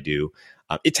thing that I do.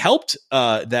 It's helped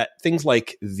that things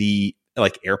like the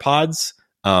AirPods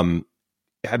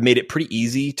have made it pretty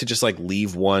easy to just like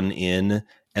leave one in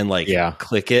and like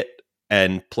click it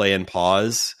and play and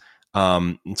pause.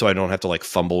 And so I don't have to like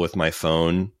fumble with my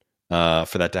phone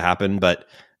for that to happen. But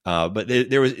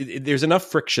there's enough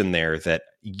friction there that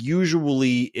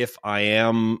usually if I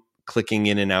am clicking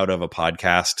in and out of a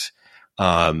podcast,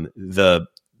 either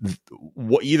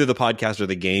the podcast or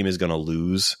the game is going to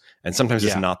lose, and sometimes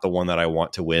it's not the one that I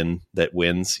want to win that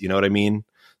wins. You know what I mean?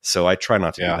 So I try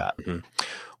not to do that. Mm-hmm.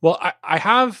 Well, I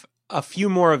have a few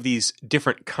more of these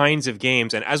different kinds of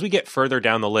games, and as we get further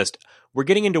down the list, we're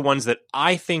getting into ones that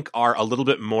I think are a little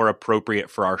bit more appropriate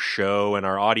for our show and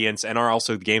our audience, and are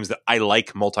also games that I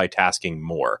like multitasking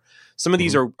more. Some of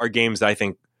these are games that I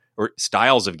think, or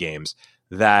styles of games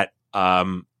that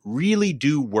really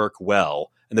do work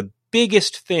well. And the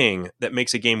biggest thing that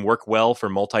makes a game work well for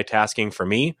multitasking for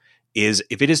me is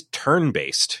if it is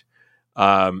turn-based.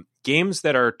 Games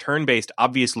that are turn-based,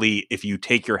 obviously, if you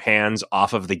take your hands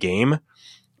off of the game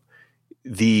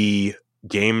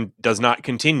does not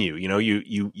continue. You know,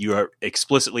 you are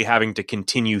explicitly having to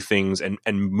continue things and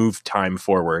move time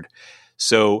forward.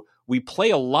 So we play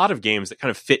a lot of games that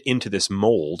kind of fit into this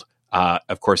mold.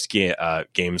 Of course,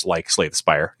 games like Slay the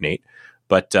Spire, Nate.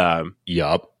 But the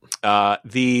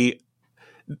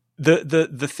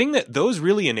thing that those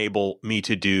really enable me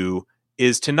to do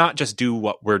is to not just do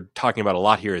what we're talking about a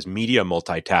lot here is media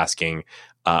multitasking,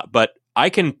 but I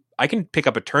can pick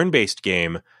up a turn-based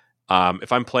game.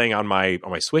 If I'm playing on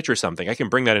my Switch or something, I can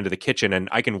bring that into the kitchen and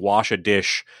I can wash a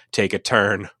dish, take a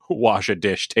turn, wash a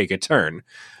dish, take a turn.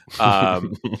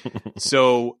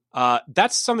 So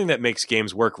that's something that makes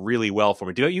games work really well for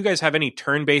me. Do you guys have any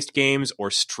turn-based games or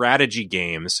strategy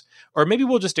games? Or maybe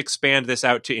we'll just expand this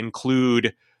out to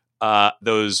include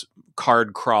those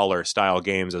card crawler style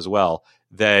games as well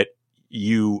that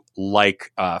you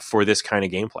like for this kind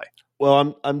of gameplay.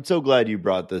 Well, I'm so glad you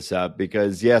brought this up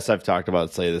because, yes, I've talked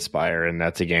about Slay the Spire, and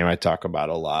that's a game I talk about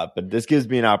a lot. But this gives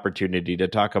me an opportunity to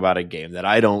talk about a game that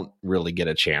I don't really get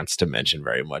a chance to mention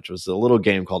very much. It was a little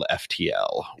game called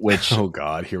FTL, which oh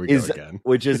god, here we go again.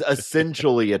 Which is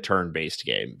essentially a turn-based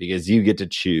game because you get to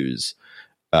choose.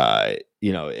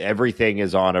 Everything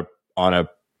is on a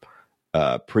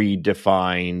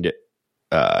predefined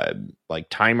like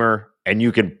timer, and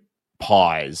you can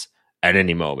pause at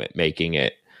any moment, making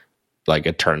it like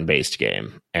a turn-based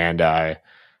game. And I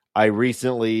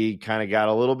recently kind of got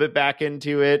a little bit back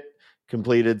into it,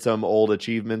 completed some old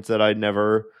achievements that I'd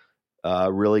never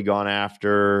really gone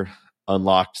after,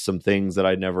 unlocked some things that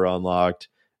I'd never unlocked.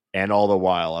 And all the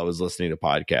while I was listening to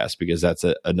podcasts because that's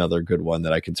another good one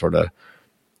that I can sort of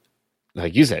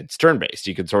like you said, it's turn-based.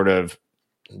 You can sort of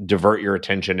divert your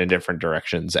attention in different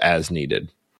directions as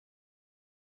needed.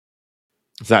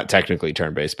 It's not technically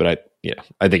turn-based, but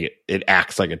I think it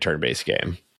acts like a turn-based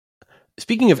game.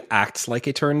 Speaking of acts like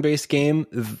a turn-based game,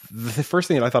 the first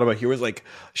thing that I thought about here was like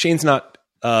Shane's not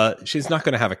going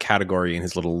to have a category in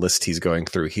his little list he's going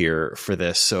through here for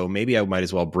this, so maybe I might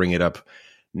as well bring it up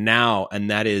now. And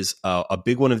that is a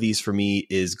big one of these for me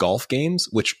is golf games,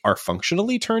 which are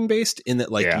functionally turn-based in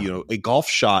that a golf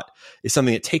shot is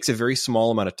something that takes a very small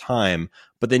amount of time,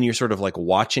 but then you're sort of like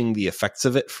watching the effects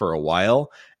of it for a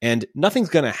while, and nothing's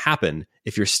going to happen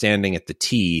if you're standing at the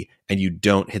tee and you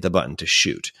don't hit the button to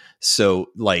shoot. So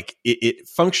like it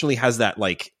functionally has that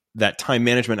like that time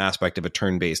management aspect of a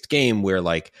turn-based game where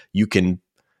like you can,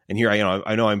 and here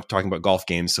I know I'm talking about golf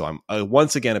games, so I'm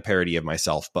once again a parody of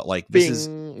myself, but like this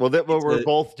Bing. We're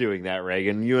both doing that,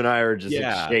 Raygan. You and I are just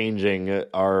exchanging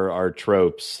our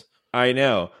tropes. I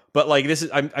know, but like this is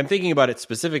I'm thinking about it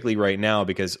specifically right now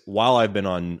because while I've been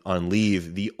on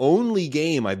leave, the only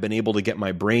game I've been able to get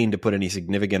my brain to put any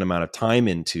significant amount of time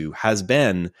into has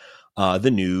been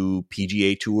the new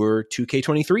PGA Tour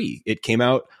 2K23. It came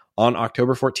out on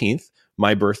October 14th,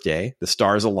 my birthday. The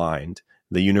stars aligned.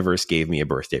 The universe gave me a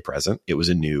birthday present. It was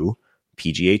a new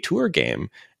PGA Tour game,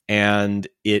 and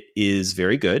it is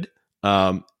very good.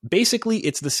 Basically,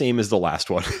 it's the same as the last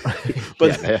one,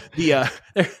 but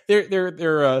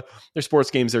they're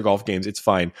sports games, they're golf games. It's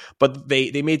fine, but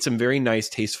they made some very nice,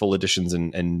 tasteful additions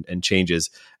and changes.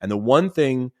 And the one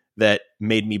thing that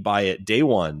made me buy it day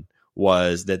one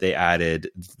was that they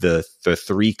added the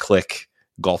 3-click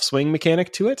golf swing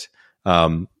mechanic to it.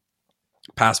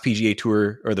 Past PGA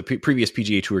Tour or the previous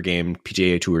PGA Tour game,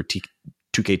 PGA Tour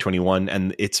 2K21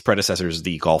 and its predecessors,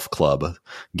 the Golf Club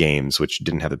games, which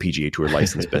didn't have a PGA Tour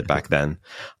license bit back then.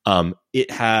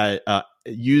 It had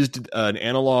used an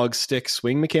analog stick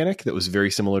swing mechanic that was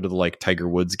very similar to the like Tiger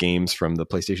Woods games from the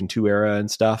PlayStation 2 era and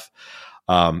stuff.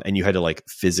 And you had to like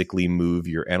physically move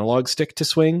your analog stick to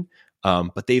swing.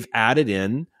 But they've added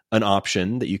in an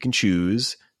option that you can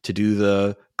choose to do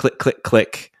the click, click,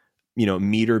 click,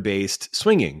 meter-based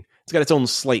swinging. It's got its own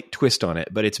slight twist on it,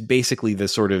 but it's basically the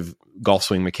sort of golf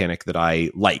swing mechanic that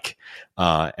I like.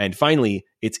 And finally,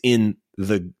 it's in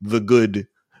the good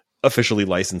officially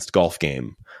licensed golf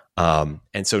game.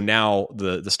 And so now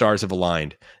the stars have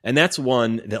aligned. And that's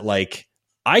one that like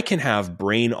I can have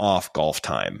brain off golf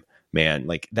time, man.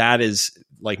 Like that is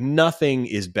like nothing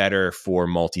is better for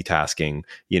multitasking,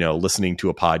 listening to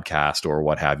a podcast or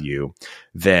what have you,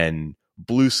 than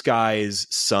blue skies,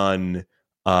 sun,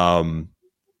 hit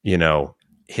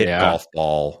golf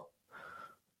ball.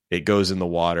 It goes in the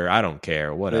water. I don't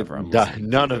care. Whatever.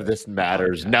 None of this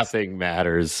matters. Nothing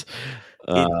matters.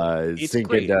 It's sink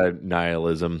great. into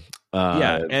nihilism.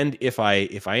 And if I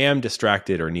am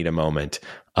distracted or need a moment,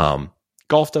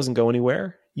 golf doesn't go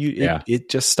anywhere. It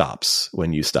just stops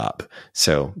when you stop.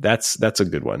 So that's a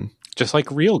good one. Just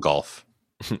like real golf.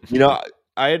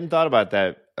 I hadn't thought about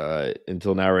that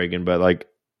until now, Raygan, but like,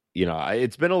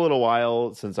 it's been a little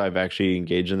while since I've actually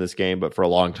engaged in this game, but for a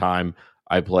long time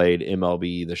I played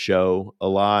MLB The Show a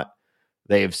lot.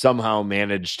 They have somehow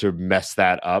managed to mess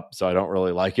that up, so I don't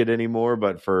really like it anymore.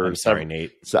 But I'm sorry,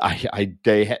 Nate. So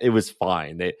it was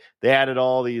fine. They added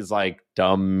all these like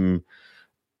dumb,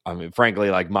 frankly,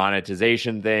 like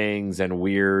monetization things and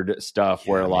weird stuff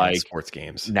where like sports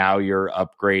games. Now you're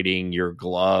upgrading your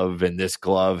glove, and this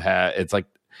glove it's like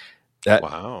that.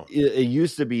 Wow. It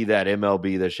used to be that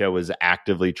MLB The Show was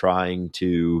actively trying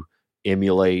to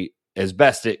emulate as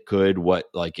best it could what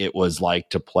like it was like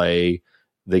to play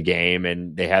the game,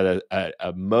 and they had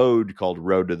a mode called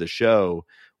Road to the Show,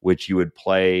 which you would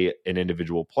play an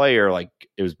individual player, like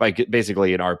it was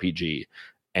basically an RPG,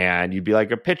 and you'd be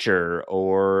like a pitcher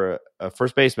or a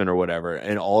first baseman or whatever,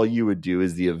 and all you would do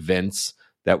is the events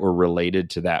that were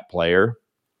related to that player.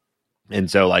 And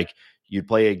so like you'd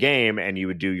play a game and you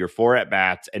would do your 4 at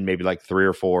bats and maybe like 3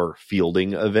 or 4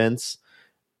 fielding events.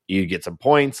 You get some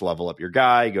points, level up your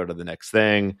guy, go to the next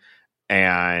thing.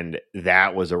 And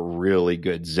that was a really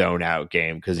good zone out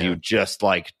game because you just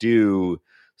like do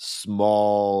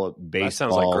small baseball. That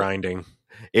sounds like grinding.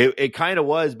 It kind of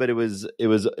was, but it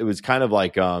was kind of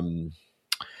like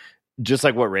just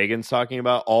like what Raygan's talking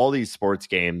about. All these sports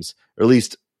games, or at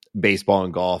least baseball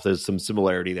and golf, there's some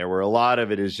similarity there where a lot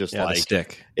of it is just like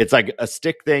stick. It's like a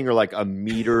stick thing or like a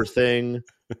meter thing.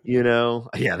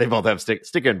 They both have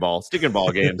stick and ball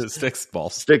games.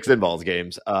 Sticks and balls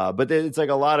games. But it's like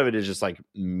a lot of it is just like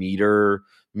meter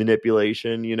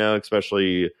manipulation,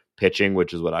 especially pitching,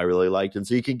 which is what I really liked. And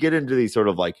so you can get into these sort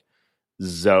of like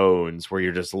zones where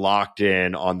you're just locked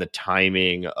in on the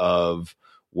timing of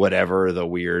whatever the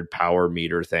weird power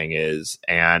meter thing is.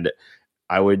 And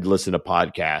I would listen to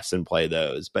podcasts and play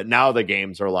those. But now the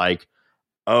games are like,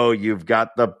 oh, you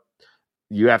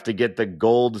have to get the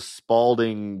gold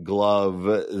Spalding glove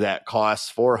that costs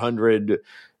 400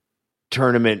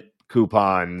 tournament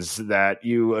coupons that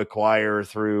you acquire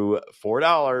through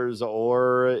 $4,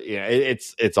 or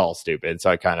it's all stupid. So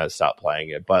I kind of stopped playing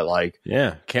it. But like,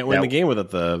 can't win the game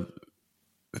without the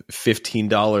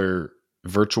 $15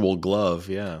 virtual glove.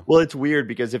 Well, it's weird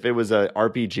because if it was a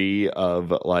RPG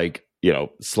of like,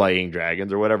 slaying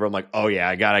dragons or whatever, I'm like, oh yeah,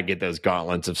 I gotta get those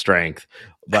gauntlets of strength.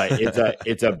 But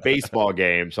it's a baseball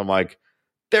game, so I'm like,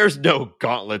 there's no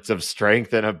gauntlets of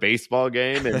strength in a baseball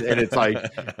game, and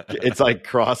it's like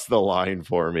crossed the line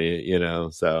for me,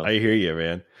 So I hear you,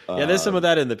 man. Yeah, there's some of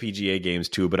that in the PGA games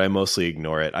too, but I mostly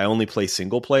ignore it. I only play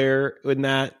single player in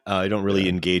that. I don't really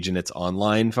engage in its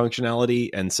online functionality,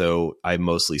 and so I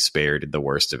mostly spared the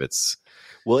worst of its.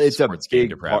 Well, it's a big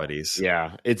depravities.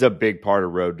 It's a big part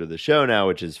of Road to the Show now,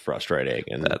 which is frustrating,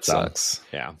 and that sucks.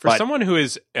 For someone who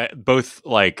is both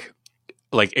like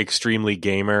extremely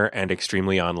gamer and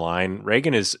extremely online,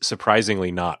 Raygan is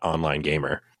surprisingly not online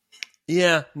gamer.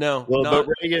 Yeah, no. Well, but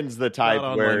Raygan's the type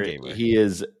where he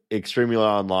is extremely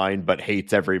online but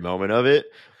hates every moment of it.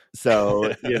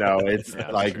 So, it's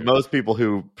like true. Most people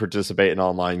who participate in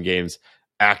online games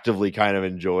actively kind of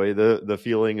enjoy the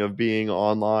feeling of being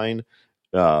online.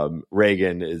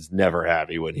 Raygan is never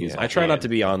happy when he's I try not to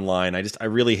be online. I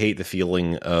really hate the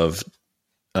feeling of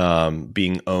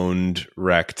being owned,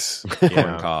 wrecked,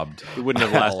 corn-cobbed. It wouldn't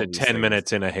have lasted 10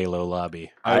 minutes in a Halo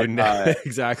lobby.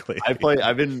 Exactly.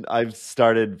 I've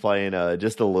started playing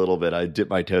just a little bit. I dipped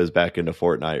my toes back into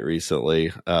Fortnite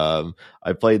recently.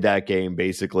 I played that game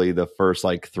basically the first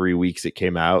 3 weeks it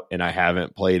came out, and I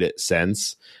haven't played it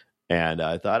since. And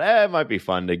I thought, it might be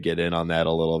fun to get in on that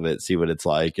a little bit, see what it's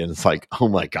like. And it's like, oh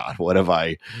my God, what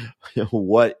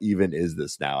even is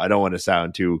this now? I don't want to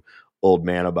sound too old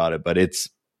man about it, but it's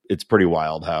pretty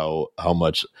wild how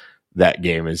much that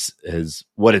game is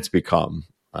what it's become.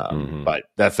 But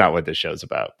that's not what this show's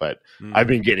about. But I've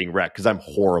been getting wrecked because I'm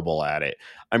horrible at it.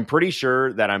 I'm pretty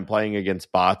sure that I'm playing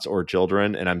against bots or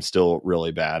children, and I'm still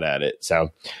really bad at it.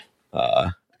 So,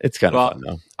 it's kind of fun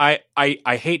though. I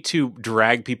hate to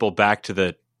drag people back to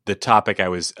the topic I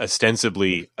was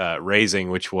ostensibly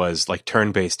raising, which was like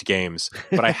turn-based games,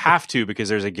 but I have to because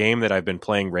there's a game that I've been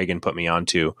playing. Raygan put me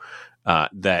onto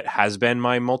that has been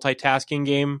my multitasking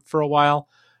game for a while,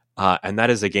 and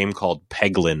that is a game called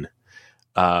Peglin.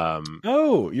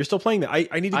 You're still playing that?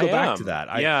 I need to go back to that.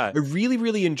 I really,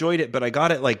 really enjoyed it, but I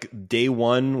got it day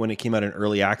one when it came out in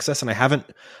early access, and I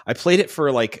played it for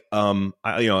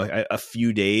a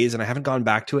few days, and I haven't gone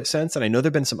back to it since. And I know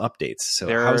there've been some updates. So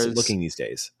how is it looking these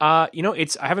days? I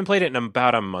haven't played it in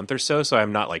about a month or so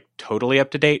I'm not totally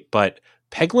up to date. But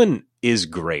Peglin is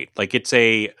great.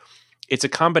 It's a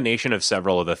combination of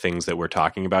several of the things that we're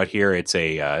talking about here. It's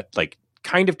a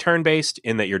kind of turn-based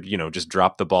in that you're, just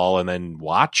drop the ball and then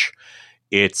watch.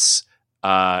 It's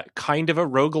kind of a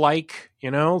roguelike,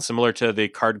 similar to the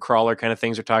card crawler kind of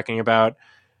things we're talking about.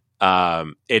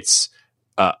 It's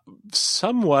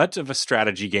somewhat of a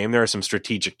strategy game. There are some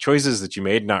strategic choices that you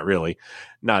made. Not really.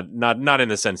 Not in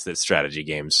the sense that strategy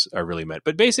games are really meant.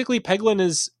 But basically, Peglin I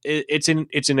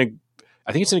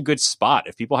think it's in a good spot.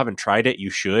 If people haven't tried it, you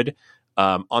should.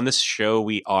 On this show,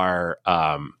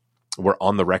 we're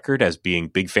on the record as being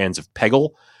big fans of Peggle,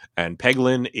 and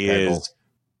Peglin is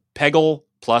Peggle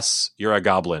plus you're a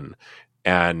goblin.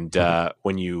 And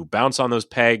when you bounce on those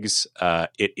pegs,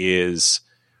 it is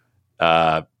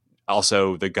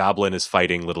also the goblin is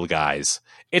fighting little guys.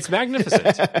 It's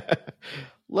magnificent.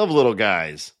 Love little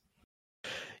guys.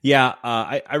 Yeah,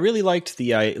 I really liked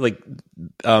Peggle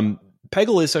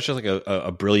is such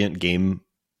a brilliant game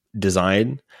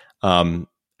design. And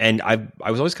I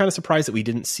was always kind of surprised that we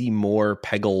didn't see more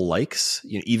Peggle likes,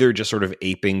 either just sort of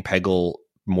aping Peggle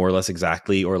more or less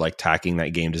exactly, or tacking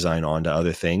that game design onto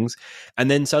other things. And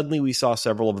then suddenly we saw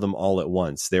several of them all at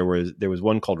once. There was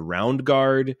one called Round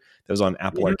Guard that was on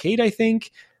Apple Arcade, I think,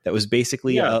 that was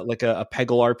basically a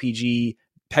Peggle RPG.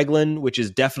 Peglin, which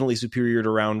is definitely superior to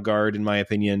Round Guard in my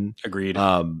opinion. Agreed.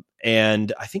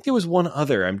 And I think there was one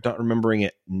other. I'm not remembering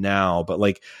it now, but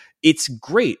it's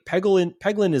great.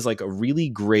 Peglin is a really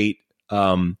great,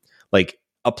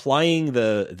 applying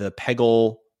the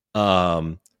Peggle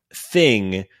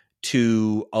thing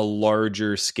to a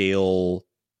larger scale,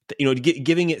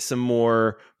 giving it some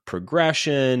more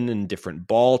progression and different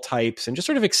ball types, and just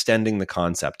sort of extending the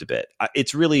concept a bit.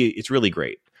 It's really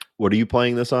great. What are you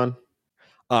playing this on?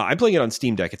 I'm playing it on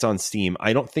Steam Deck. It's on Steam.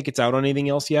 I don't think it's out on anything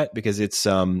else yet because it's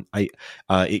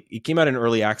it came out in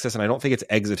early access, and I don't think it's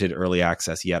exited early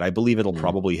access yet. I believe it'll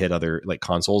probably hit other like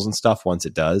consoles and stuff once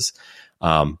it does.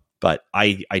 But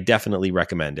I definitely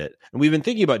recommend it. And we've been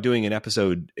thinking about doing an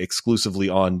episode exclusively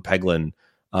on Peglin,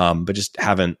 but just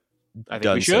haven't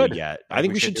done so yet. I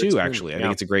think we should too, actually. I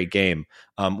think it's a great game.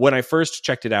 When I first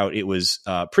checked it out, it was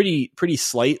pretty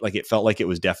slight. Like it felt like it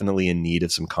was definitely in need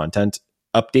of some content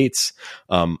updates.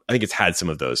 I think it's had some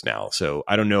of those now. So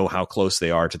I don't know how close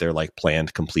they are to their like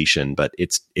planned completion, but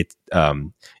it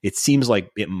seems like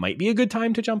it might be a good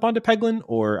time to jump onto Peglin,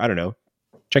 or I don't know.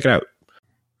 Check it out.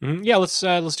 Mm-hmm. Yeah,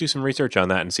 let's do some research on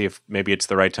that and see if maybe it's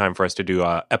the right time for us to do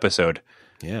a episode.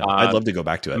 Yeah, I'd love to go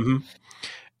back to it. Mm-hmm.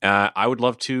 I would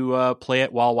love to play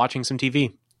it while watching some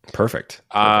TV. Perfect.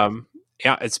 Yeah,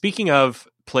 and speaking of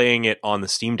playing it on the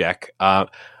Steam Deck,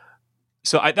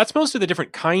 so that's most of the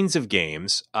different kinds of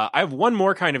games. I have one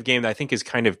more kind of game that I think is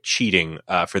kind of cheating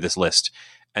for this list,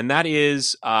 and that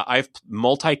is I've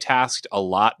multitasked a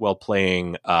lot while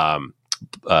playing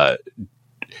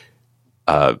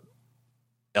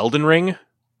Elden Ring,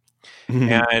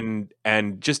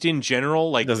 and just in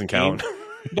general, like, it doesn't count.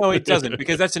 No, it doesn't,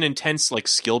 because that's an intense like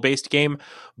skill based game.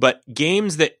 But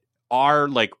games that are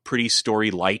like pretty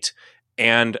story light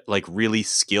and like really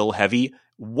skill heavy,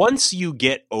 once you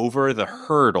get over the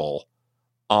hurdle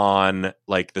on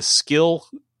like the skill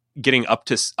getting up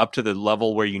to the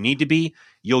level where you need to be,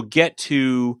 you'll get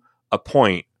to a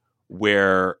point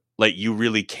where like you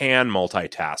really can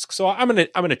multitask. So I'm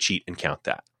gonna cheat and count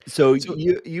that. So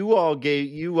you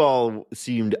all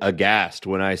seemed aghast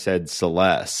when I said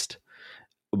Celeste,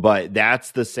 but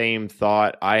that's the same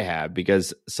thought I have,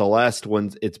 because Celeste,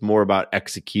 when it's more about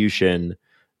execution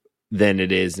than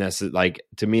it is necessary. Like,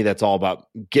 to me, that's all about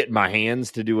getting my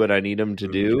hands to do what I need them to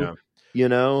do.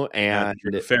 Yeah. And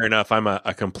fair enough. I'm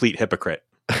a complete hypocrite.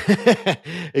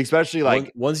 Especially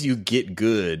like once you get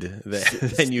good,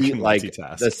 then you can like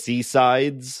multitask. The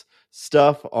Seasides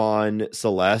stuff on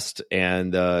Celeste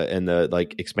and the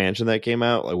like expansion that came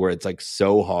out, like where it's like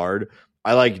so hard.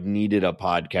 I like needed a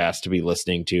podcast to be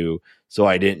listening to, so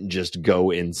I didn't just go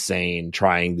insane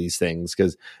trying these things,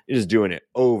 because you're just doing it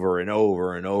over and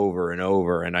over and over and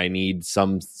over, and I need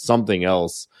something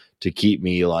else to keep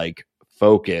me like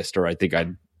focused, or I think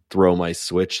I'd throw my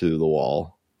Switch through the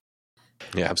wall.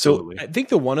 Yeah, absolutely. So I think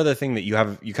the one other thing that you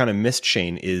kind of missed,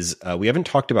 Shane, is we haven't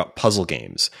talked about puzzle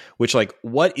games, which, like,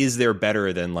 what is there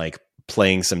better than like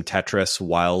playing some Tetris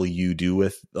while you do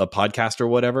with a podcast or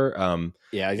whatever?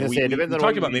 Yeah, I was gonna say, it depends we on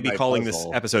talked what about you maybe mean by calling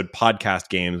puzzle. this episode podcast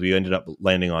games. We ended up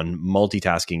landing on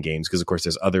multitasking games because, of course,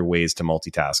 there's other ways to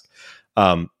multitask.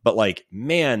 But like,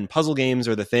 man, puzzle games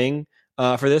are the thing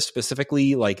for this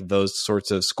specifically, like those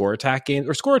sorts of score attack games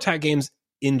or score attack games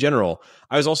in general.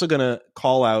 I was also going to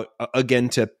call out again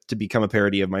to become a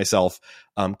parody of myself,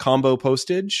 Combo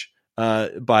Postage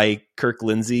by Kirk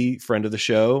Lindsay, friend of the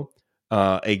show,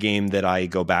 a game that I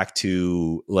go back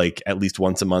to like at least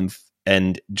once a month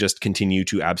and just continue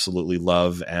to absolutely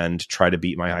love and try to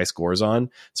beat my high scores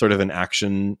on. Sort of an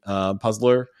action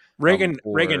puzzler.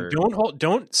 Raygan,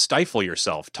 don't stifle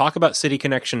yourself. Talk about City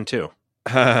Connection too.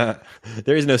 There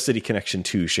is no City Connection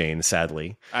 2, Shane,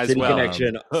 sadly.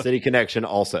 City Connection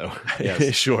also.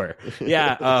 Yes. Sure.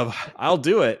 Yeah, I'll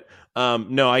do it.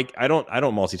 No, I don't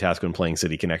multitask when playing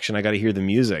City Connection. I got to hear the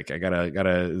music. I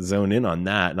gotta zone in on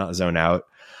that, not zone out.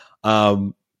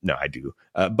 No, I do.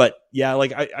 But yeah,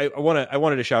 like I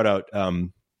wanted to shout out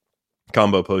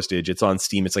Combo Postage. It's on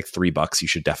Steam. It's like $3. You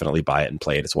should definitely buy it and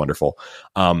play it. It's wonderful.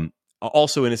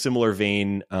 Also in a similar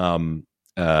vein,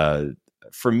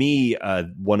 for me,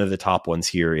 one of the top ones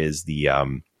here is the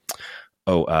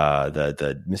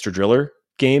Mr. Driller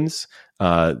games.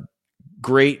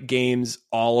 Great games,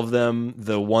 all of them.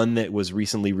 The one that was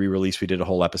recently re-released, we did a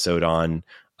whole episode on,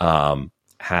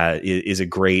 is a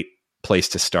great place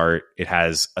to start. It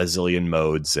has a zillion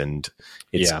modes, and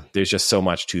there's just so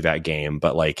much to that game.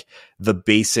 But like the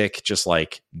basic, just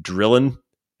like drilling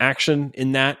action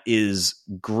in that is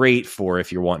great for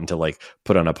if you're wanting to like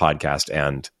put on a podcast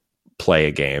and play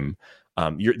a game.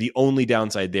 The only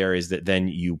downside there is that then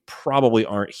you probably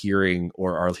aren't hearing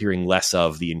or are hearing less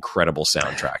of the incredible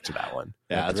soundtrack to that one.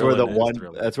 Yeah, that's where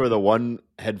the one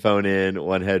headphone in,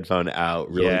 one headphone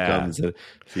out really comes. So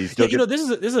this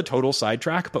is a total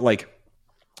sidetrack, but like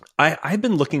I've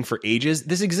been looking for ages.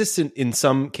 This exists in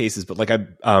some cases, but like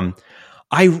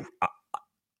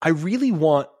I really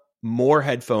want more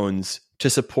headphones to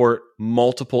support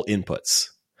multiple inputs,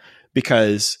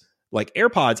 because like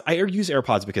AirPods, I use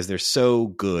AirPods because they're so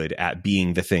good at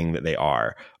being the thing that they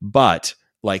are. But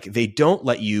like they don't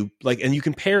let you and you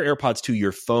can pair AirPods to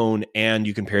your phone and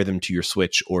you can pair them to your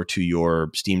Switch or to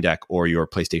your Steam Deck or your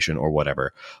PlayStation or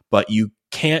whatever, but you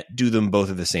can't do them both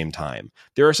at the same time.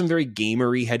 There are some very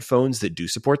gamery headphones that do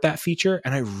support that feature,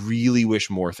 and I really wish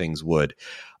more things would.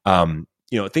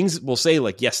 Things will say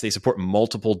like, yes, they support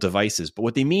multiple devices, but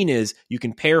what they mean is you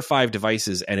can pair 5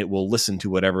 devices and it will listen to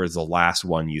whatever is the last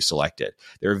one you selected.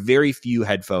 There are very few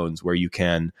headphones where you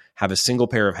can have a single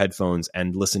pair of headphones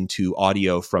and listen to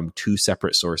audio from 2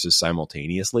 separate sources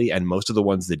simultaneously, and most of the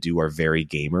ones that do are very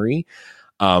gamery.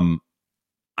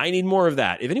 I need more of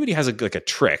that. If anybody has a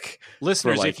trick,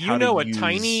 listeners, if you know a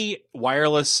tiny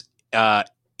wireless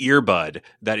earbud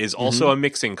that is also a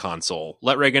mixing console,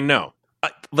 let Raygan know.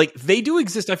 They do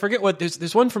exist. I forget what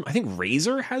there's one from, I think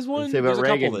Razer has one. Say about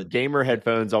Raygan, gamer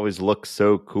headphones always look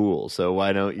so cool. So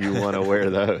why don't you want to wear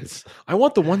those? I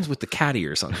want the ones with the cat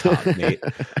ears on top, Nate.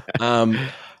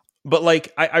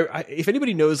 But I if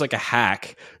anybody knows like a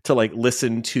hack to like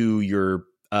listen to your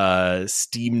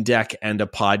Steam Deck and a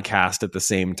podcast at the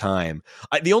same time,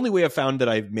 the only way I've found that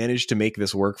I've managed to make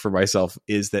this work for myself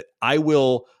is that I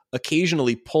will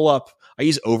occasionally pull up. I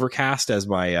use Overcast as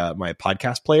my my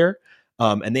podcast player.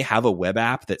 And they have a web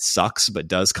app that sucks but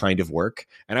does kind of work.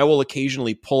 And I will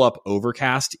occasionally pull up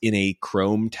Overcast in a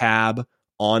Chrome tab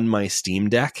on my Steam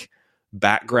Deck,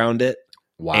 background it,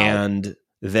 and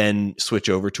then switch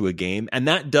over to a game. And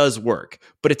that does work,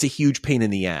 but it's a huge pain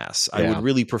in the ass. I would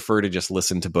really prefer to just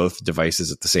listen to both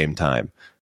devices at the same time.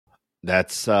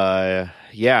 That's, I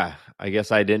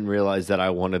guess I didn't realize that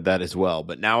I wanted that as well,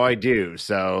 but now I do.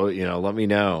 So, let me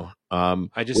know.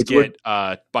 I just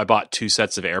I bought 2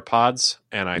 sets of AirPods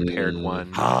and I paired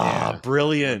one.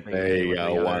 Brilliant. There you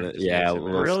go.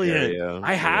 Brilliant.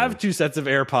 I have 2 sets of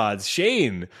AirPods.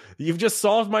 Shane, you've just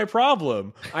solved my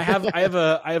problem. I have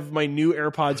my new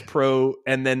AirPods Pro,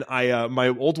 and then my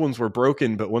old ones were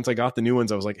broken, but once I got the new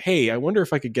ones, I was like, hey, I wonder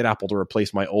if I could get Apple to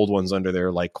replace my old ones under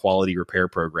their like quality repair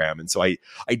program. And so I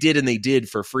did, and they did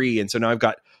for free. And so now I've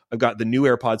got the new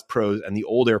AirPods Pros and the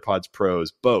old AirPods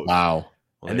Pros both. Wow.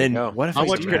 Well, and then what if how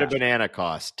much could a banana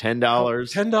cost? $10?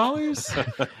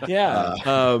 $10? Yeah.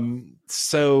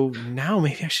 So now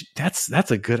maybe I should.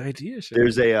 That's a good idea. Shane.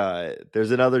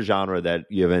 There's another genre that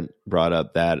you haven't brought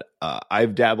up that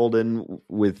I've dabbled in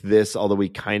with this, although we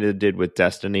kind of did with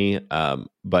Destiny.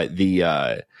 But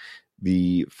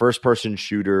the first person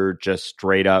shooter, just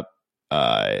straight up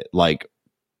like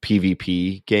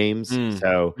PvP games.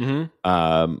 So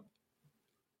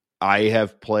I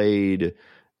have played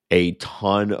a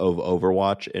ton of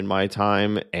Overwatch in my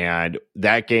time, and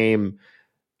that game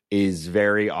is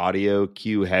very audio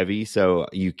cue heavy, so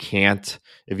you can't,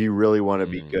 if you really want to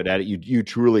be good at it, you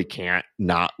truly can't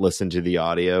not listen to the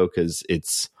audio because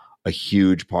it's a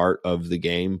huge part of the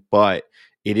game. But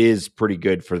it is pretty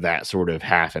good for that sort of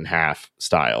half and half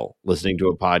style, listening to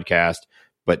a podcast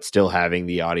but still having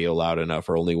the audio loud enough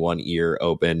for only one ear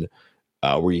open,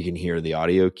 where you can hear the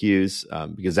audio cues,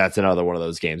 because that's another one of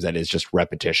those games that is just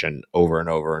repetition over and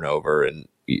over and over. And,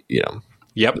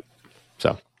 Yep.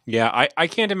 So, yeah, I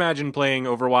can't imagine playing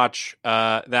Overwatch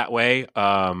that way.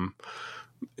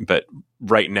 But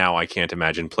right now I can't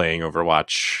imagine playing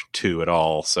Overwatch 2 at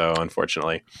all. So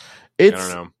unfortunately, I don't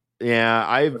know.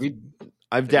 Yeah,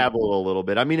 I've dabbled a little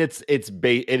bit. I mean, it is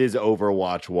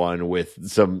Overwatch 1 with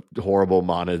some horrible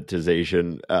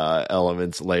monetization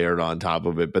elements layered on top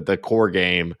of it. But the core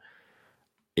game,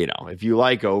 if you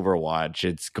like Overwatch,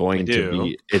 it's going to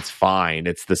be, it's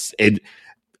fine.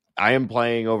 I am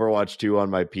playing Overwatch 2 on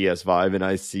my PS5 and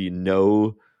I see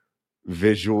no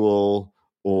visual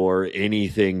or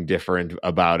anything different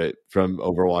about it from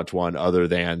Overwatch 1 other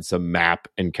than some map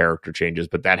and character changes.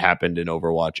 But that happened in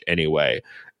Overwatch anyway.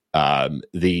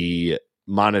 The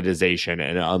monetization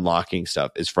and unlocking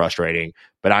stuff is frustrating,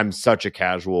 but I'm such a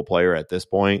casual player at this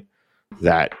point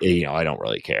that I don't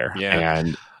really care. Yeah,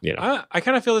 and I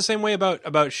kind of feel the same way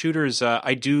about shooters.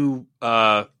 I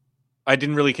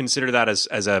didn't really consider that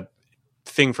as a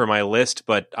thing for my list,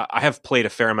 but I have played a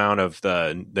fair amount of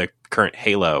the current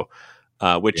Halo,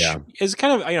 which is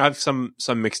kind of I have some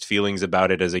mixed feelings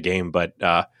about it as a game, but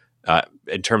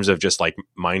in terms of just like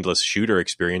mindless shooter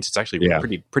experience, it's actually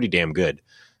pretty damn good.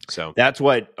 So that's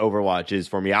what Overwatch is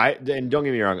for me. And don't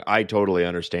get me wrong, I totally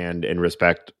understand and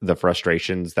respect the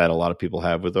frustrations that a lot of people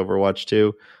have with Overwatch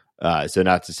 2. So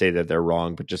not to say that they're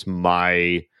wrong, but just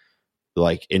my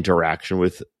like interaction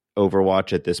with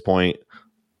Overwatch at this point,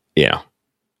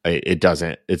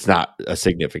 it's not a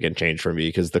significant change for me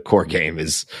because the core game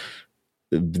is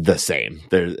the same.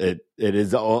 It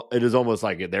is almost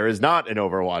like there is not an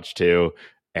Overwatch 2,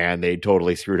 and they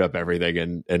totally screwed up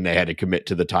everything, and they had to commit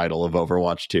to the title of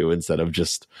Overwatch 2 instead of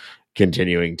just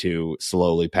continuing to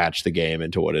slowly patch the game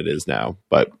into what it is now.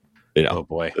 But oh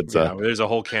boy, there's a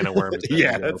whole can of worms.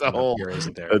 Yeah, that's a whole here,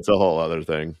 isn't there? That's a whole other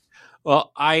thing.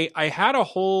 Well, I had a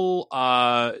whole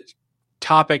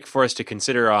topic for us to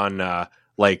consider on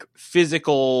like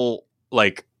physical,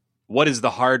 like what is the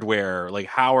hardware, like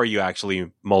how are you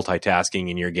actually multitasking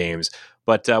in your games?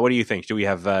 But what do you think? Do we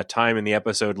have time in the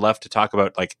episode left to talk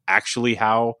about like actually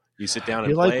how you sit down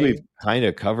and play? I feel like we've kind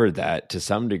of covered that to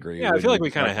some degree. Yeah, I feel like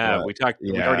we kind of have. We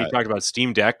already talked about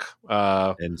Steam Deck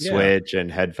and Switch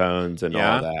and headphones and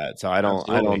all that. So I don't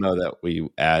know that we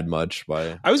add much.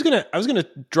 But I was gonna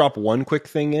drop one quick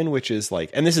thing in, which is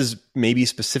like, and this is maybe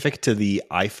specific to the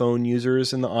iPhone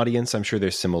users in the audience. I'm sure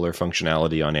there's similar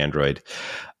functionality on Android.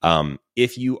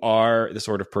 If you are the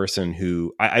sort of person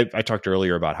who I talked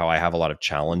earlier about how I have a lot of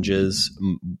challenges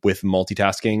with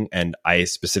multitasking, and I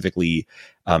specifically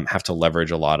have to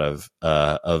leverage a lot of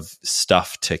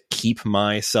stuff to keep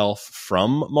myself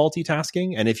from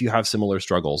multitasking. And if you have similar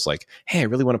struggles, like, hey, I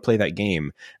really want to play that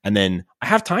game, and then I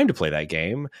have time to play that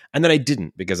game, and then I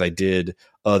didn't because I did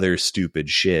other stupid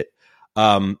shit.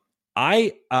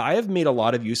 I have made a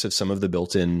lot of use of some of the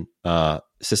built-in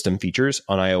system features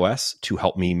on iOS to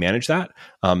help me manage that.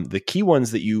 The key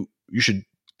ones that you should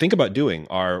think about doing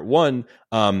are, one,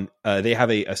 they have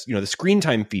the screen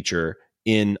time feature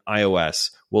in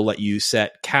iOS will let you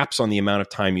set caps on the amount of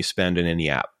time you spend in any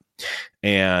app.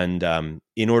 And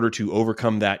in order to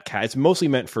overcome that it's mostly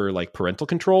meant for like parental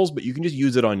controls, but you can just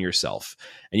use it on yourself.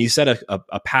 And you set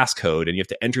a passcode, and you have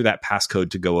to enter that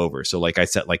passcode to go over. So like I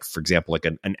set, like, for example, like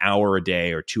an hour a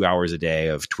day or 2 hours a day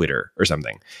of Twitter or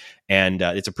something. And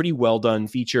it's a pretty well done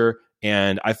feature,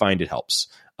 and I find it helps.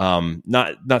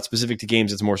 Not specific to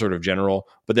games, it's more sort of general.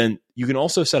 But then you can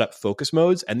also set up focus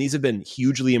modes, and these have been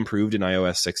hugely improved in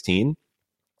iOS 16.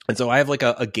 And so I have like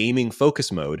a gaming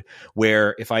focus mode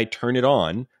where if I turn it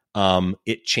on,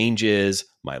 it changes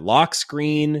my lock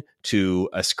screen to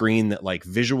a screen that like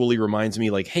visually reminds me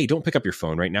like, hey, don't pick up your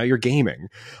phone right now, you're gaming.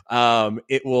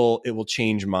 It will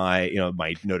change my,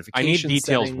 my notifications. I need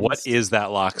details. Settings. What is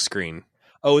that lock screen?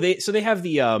 Oh, they have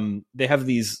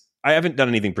these. I haven't done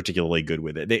anything particularly good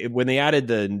with it. When they added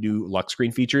the new lock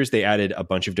screen features, they added a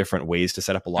bunch of different ways to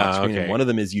set up a lock screen. Okay. And one of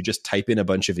them is you just type in a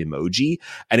bunch of emoji,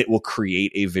 and it will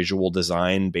create a visual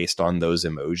design based on those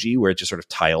emoji, where it just sort of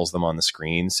tiles them on the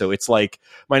screen. So it's like,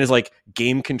 mine is like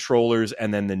game controllers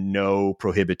and then the no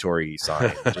prohibitory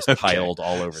sign just piled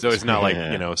all over. So it's not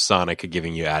like, Sonic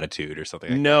giving you attitude or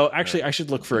something. No, actually, I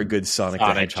should look for a good Sonic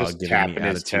the Hedgehog giving me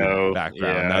attitude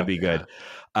background. That'd be good.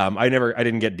 I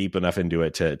didn't get deep enough into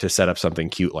it to set up something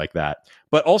cute like that.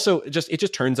 But also, it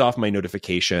just turns off my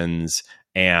notifications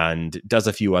and does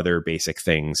a few other basic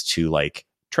things to like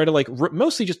try to like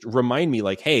mostly just remind me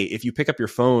like, hey, if you pick up your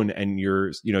phone and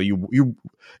you're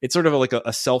it's sort of like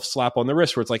a self slap on the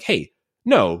wrist where it's like, hey,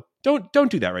 no,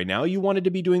 don't do that right now. You wanted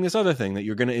to be doing this other thing that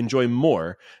you're going to enjoy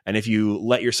more. And if you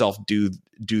let yourself do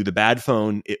the bad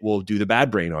phone, it will do the bad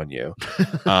brain on you.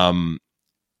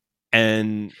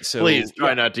 And so please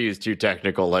try not to use too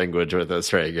technical language with us,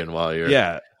 Raygan, while you're...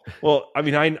 Yeah. Well, I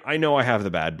mean, I know I have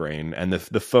the bad brain, and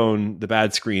the phone, the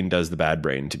bad screen does the bad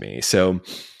brain to me. So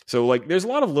like there's a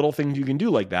lot of little things you can do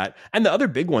like that. And the other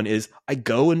big one is I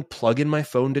go and plug in my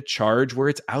phone to charge where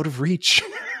it's out of reach.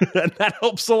 And that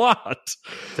helps a lot.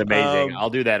 It's amazing. I'll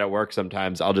do that at work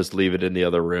sometimes. I'll just leave it in the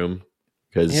other room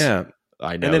because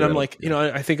I know. And then I'm like,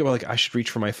 I think about like I should reach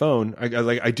for my phone.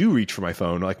 I do reach for my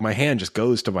phone. Like my hand just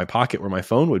goes to my pocket where my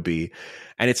phone would be,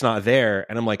 and it's not there.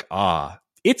 And I'm like,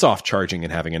 it's off charging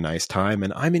and having a nice time,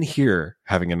 and I'm in here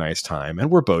having a nice time, and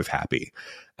we're both happy.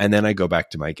 And then I go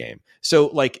back to my game. So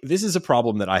like this is a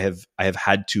problem that I have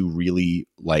had to really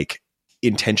like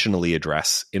intentionally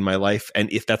address in my life.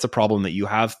 And if that's a problem that you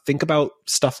have, think about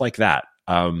stuff like that.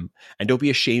 And don't be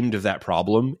ashamed of that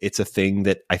problem. It's a thing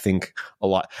that I think a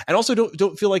lot, and also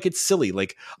don't feel like it's silly.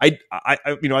 Like I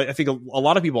think a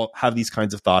lot of people have these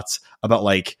kinds of thoughts about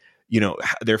like,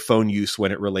 their phone use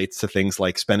when it relates to things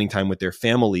like spending time with their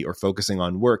family or focusing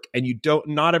on work. And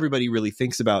not everybody really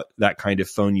thinks about that kind of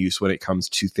phone use when it comes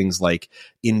to things like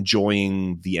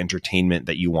enjoying the entertainment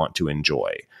that you want to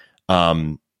enjoy.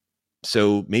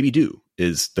 So maybe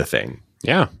is the thing.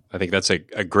 Yeah. I think that's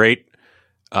a great,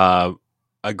 a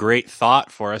great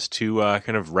thought for us to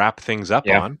kind of wrap things up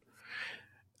on.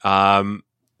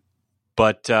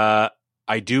 But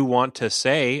I do want to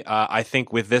say, I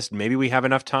think with this, maybe we have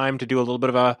enough time to do a little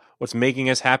bit of what's making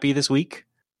us happy this week.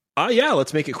 Yeah,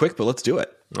 let's make it quick, but let's do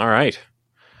it. All right.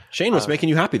 Shane, what's making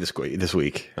you happy this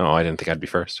week? Oh, I didn't think I'd be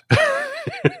first.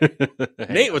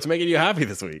 Nate, what's making you happy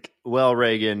this week? Well,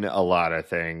 Raygan, a lot of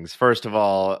things. First of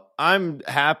all, I'm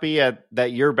happy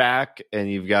that you're back and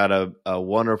you've got a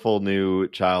wonderful new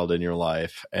child in your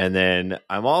life. And then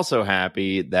I'm also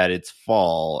happy that it's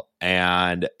fall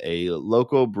and a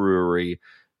local brewery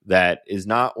that is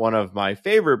not one of my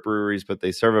favorite breweries, but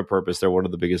they serve a purpose. They're one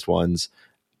of the biggest ones.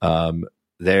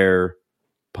 Their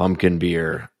pumpkin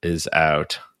beer is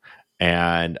out.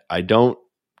 And I don't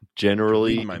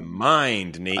generally... You're reading my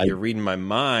mind, Nate. You're reading my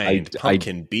mind.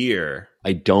 Pumpkin beer.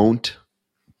 I don't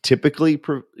typically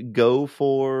go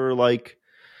for like,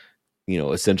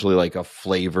 essentially like a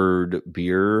flavored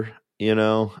beer,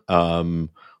 but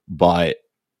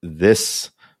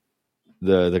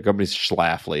the company's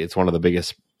Schlafly. It's one of the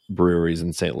biggest breweries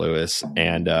in St. Louis,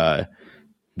 and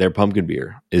their pumpkin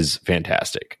beer is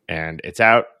fantastic, and it's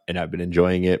out, and I've been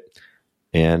enjoying it,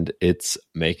 and it's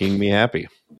making me happy.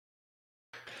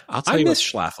 I miss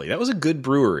Schlafly. That was a good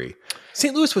brewery.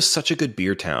 St. Louis was such a good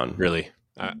beer town. Really?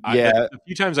 Yeah. A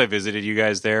few times I visited you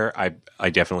guys there, I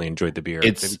definitely enjoyed the beer.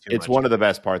 It's one of the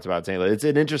best parts about St. Louis. It's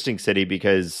an interesting city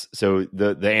because the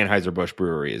Anheuser-Busch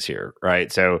brewery is here,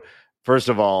 right? So first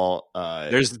of all,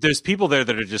 there's people there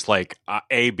that are just like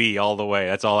AB all the way.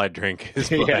 That's all I drink.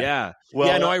 Yeah.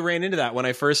 Well, no, I ran into that when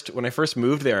I first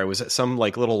moved there. I was at some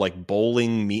like little like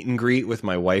bowling meet and greet with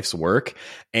my wife's work,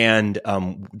 and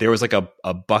there was like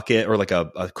a bucket or like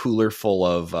a cooler full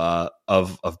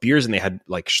of beers, and they had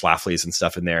like Schlafly's and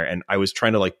stuff in there. And I was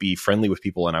trying to like be friendly with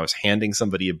people, and I was handing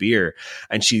somebody a beer,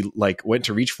 and she like went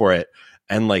to reach for it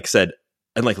and like said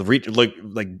and like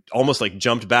almost like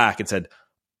jumped back and said,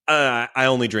 I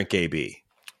only drink AB.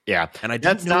 Yeah. And I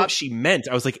didn't know what she meant.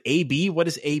 I was like, AB? What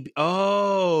is AB?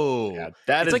 Oh. Yeah,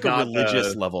 it's like a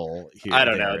religious level here. I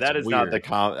don't know. That is weird. Not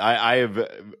the I have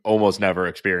almost never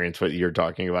experienced what you're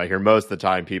talking about here. Most of the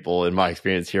time, people in my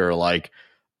experience here are like,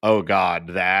 oh God,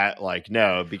 that, like,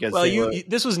 no, because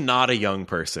this was not a young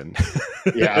person.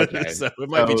 Yeah, okay. So it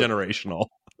might be generational.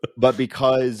 But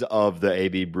because of the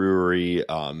AB brewery,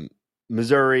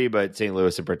 Missouri, but St.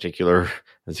 Louis in particular,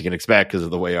 as you can expect, because of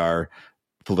the way our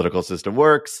political system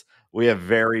works, we have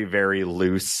very, very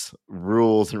loose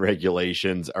rules and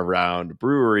regulations around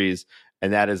breweries,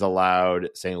 and that has allowed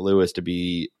St. Louis to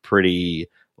be pretty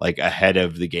like ahead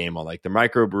of the game on like the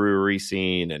microbrewery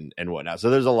scene and whatnot. So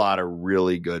there's a lot of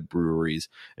really good breweries,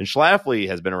 and Schlafly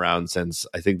has been around since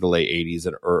I think the late 80s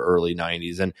or early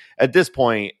 90s, and at this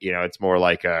point, it's more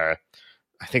like I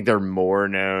think they're more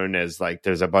known as like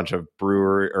there's a bunch of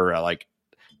brewery or like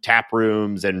tap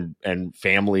rooms and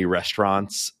family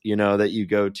restaurants, that you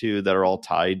go to that are all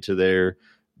tied to their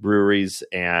breweries.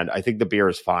 And I think the beer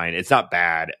is fine. It's not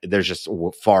bad. There's just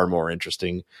far more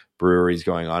interesting breweries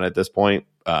going on at this point.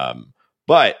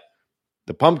 But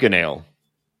the pumpkin ale,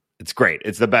 it's great.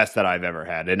 It's the best that I've ever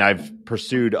had. And I've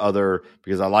pursued other,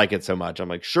 because I like it so much. I'm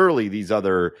like, surely these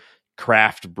other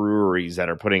craft breweries that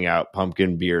are putting out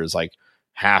pumpkin beers, like,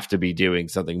 have to be doing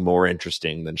something more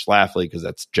interesting than Schlafly, because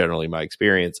that's generally my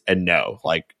experience. And no,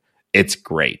 like, it's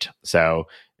great. So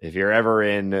if you're ever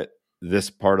in this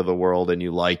part of the world and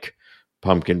you like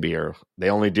pumpkin beer, they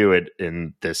only do it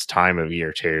in this time of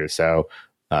year too. So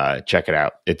check it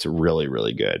out. It's really,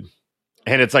 really good.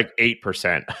 And it's like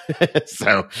 8%.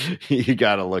 So you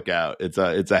got to look out. It's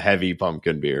a heavy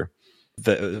pumpkin beer.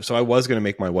 So I was going to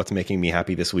make my what's making me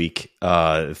happy this week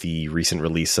the recent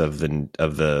release of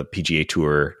the PGA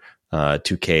Tour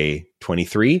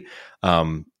 2K23,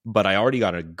 but I already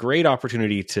got a great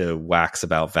opportunity to wax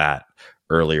about that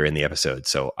earlier in the episode,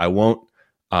 so I won't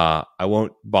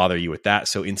bother you with that.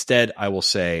 So instead, I will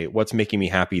say what's making me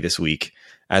happy this week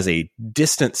as a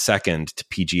distant second to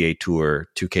PGA Tour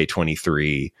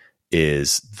 2K23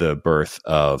 is the birth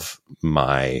of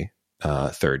my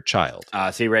third child.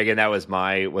 See, Raygan, that was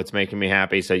my what's making me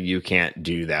happy, so you can't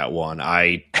do that one.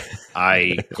 I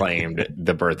claimed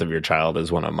the birth of your child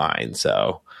as one of mine.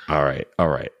 So all right,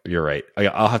 you're right.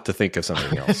 I'll have to think of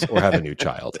something else or have a new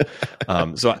child.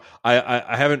 So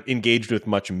I haven't engaged with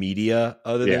much media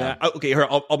other than that. Okay, here,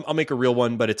 I'll make a real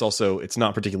one, but it's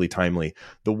not particularly timely.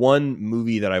 The one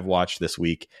movie that I've watched this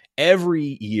week,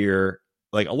 every year,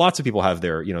 like lots of people have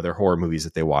their horror movies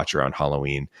that they watch around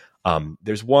Halloween.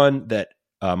 There's one that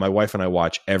my wife and I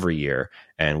watch every year,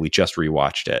 and we just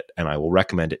rewatched it, and I will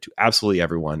recommend it to absolutely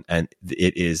everyone. And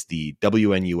it is the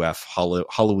WNUF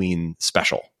Halloween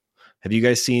special. Have you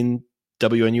guys seen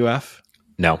WNUF?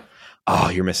 No. Oh,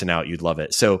 you're missing out. You'd love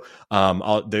it. So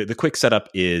the quick setup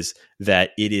is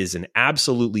that it is an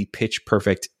absolutely pitch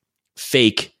perfect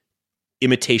fake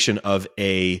imitation of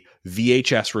a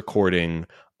VHS recording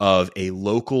of a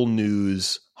local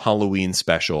news Halloween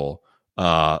special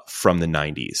from the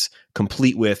 90s,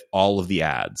 complete with all of the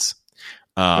ads.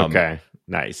 Okay,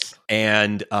 nice.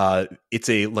 And it's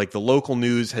like the local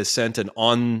news has sent an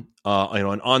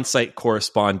on-site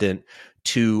correspondent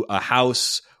to a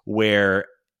house where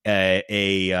an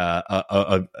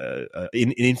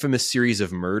infamous series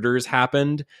of murders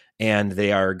happened, and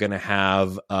they are going to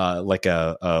have like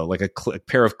a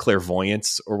pair of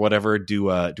clairvoyants or whatever do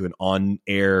an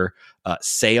on-air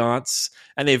seance,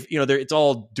 and it's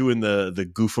all doing the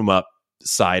goof 'em up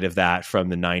side of that from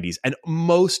the 90s. And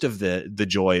most of the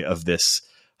joy of this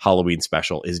Halloween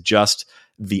special is just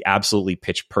the absolutely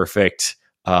pitch perfect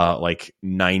like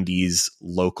 90s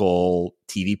local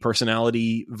TV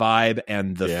personality vibe,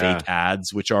 and the fake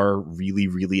ads, which are really,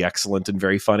 really excellent and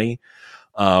very funny.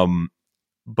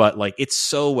 But like, it's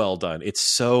so well done. It's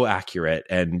so accurate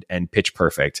and pitch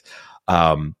perfect.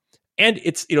 And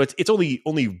it's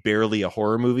only barely a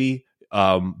horror movie.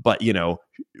 But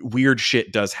weird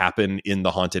shit does happen in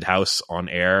the haunted house on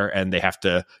air, and they have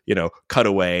to, cut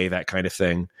away, that kind of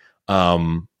thing.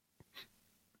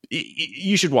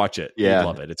 You should watch it. Yeah, you'd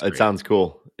love it. It's great. It sounds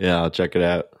cool. Yeah, I'll check it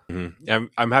out. Mm-hmm.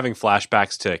 I'm having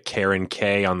flashbacks to Karen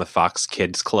K on the Fox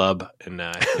Kids Club and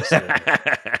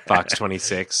Fox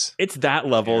 26. It's that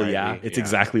level. Yeah, it's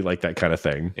exactly like that kind of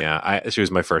thing. Yeah, she was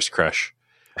my first crush.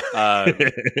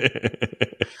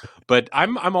 But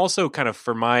I'm also kind of,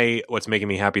 for what's making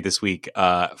me happy this week,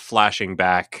 flashing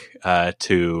back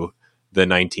to the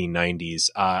 1990s.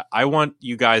 I want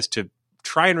you guys to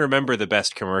try and remember the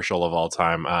best commercial of all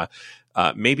time.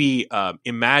 Maybe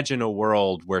imagine a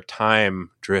world where time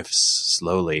drifts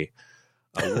slowly.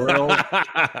 A world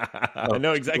I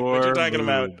know exactly what you're talking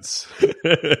about.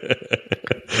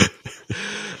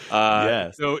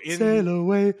 Yes. So sail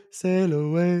away, sail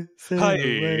away, sail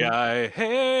away.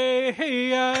 Hey.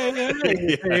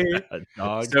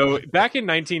 So back in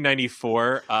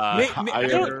 1994,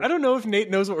 I don't know if Nate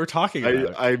knows what we're talking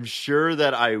about. I'm sure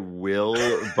that I will,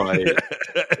 but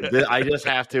I just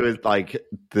have to.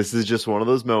 This is just one of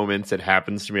those moments. It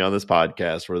happens to me on this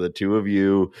podcast where the two of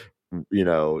you,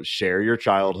 share your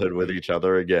childhood with each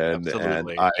other again.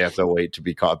 Absolutely. And I have to wait to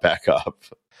be caught back up.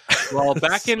 Well,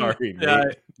 back in 19, I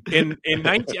think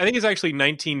it's actually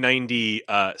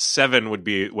 1997 would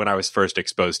be when I was first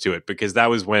exposed to it, because that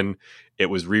was when it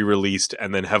was re-released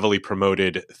and then heavily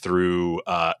promoted through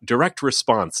direct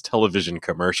response television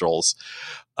commercials.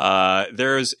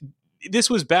 This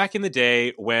was back in the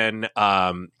day when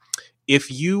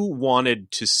if you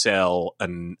wanted to sell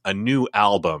a new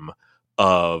album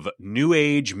of new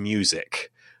age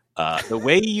music, the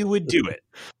way you would do it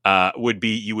would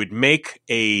be you would make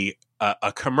a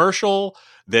commercial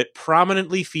that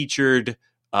prominently featured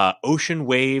ocean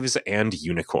waves and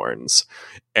unicorns.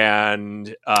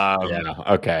 And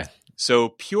okay. So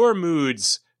Pure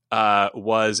Moods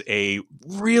was a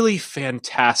really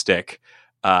fantastic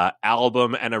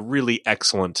album and a really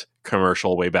excellent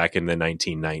commercial way back in the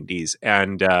 1990s.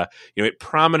 And it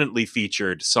prominently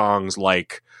featured songs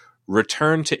like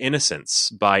Return to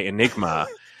Innocence by Enigma.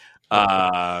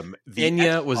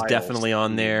 Enya was definitely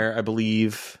on there, I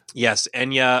believe. Yes,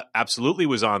 Enya absolutely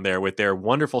was on there with their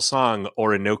wonderful song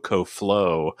Orinoco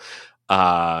Flow.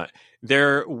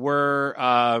 There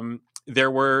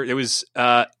was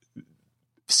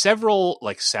several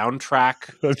like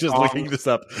soundtrack. I'm just looking this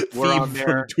up. Theme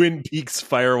from Twin Peaks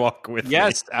Firewalk with me.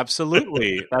 Yes,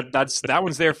 absolutely. That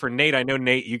one's there for Nate. I know,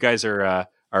 Nate, you guys are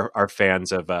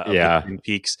fans of Twin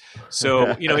Peaks.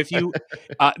 So, if you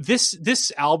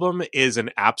this album is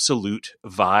an absolute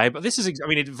vibe.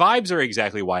 Vibes are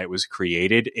exactly why it was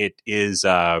created. It is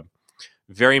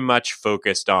very much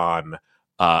focused on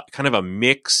kind of a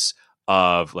mix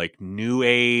of like new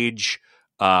age,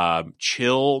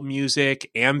 chill music,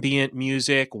 ambient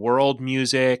music, world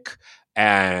music,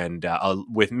 and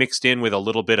mixed in with a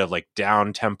little bit of like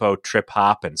down tempo trip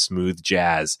hop and smooth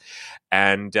jazz.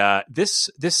 And this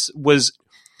was,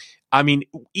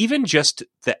 even just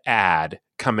the ad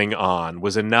coming on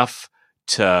was enough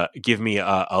to give me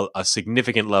a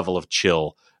significant level of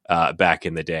chill back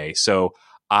in the day. So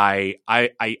I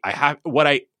have what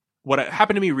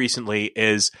happened to me recently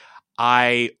is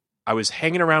I was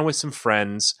hanging around with some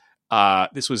friends. I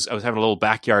was having a little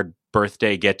backyard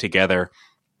birthday get together.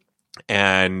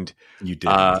 And you did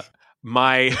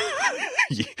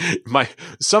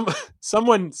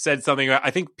someone said something.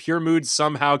 I think Pure Mood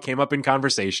somehow came up in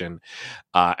conversation,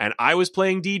 and I was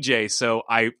playing DJ, so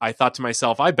I thought to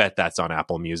myself, I bet that's on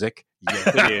Apple Music. Yes,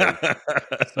 it is.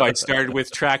 So I started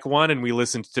with track 1, and we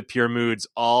listened to Pure Moods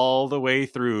all the way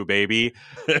through, baby.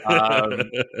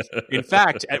 In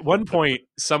fact, at one point,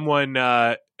 someone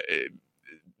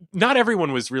not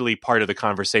everyone was really part of the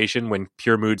conversation when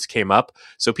Pure Moods came up.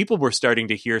 So people were starting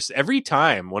to hear every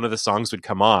time one of the songs would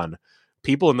come on,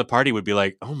 people in the party would be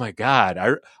like, "Oh my God,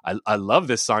 I love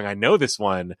this song. I know this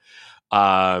one."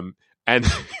 And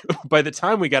by the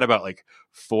time we got about like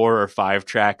 4 or 5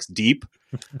 tracks deep,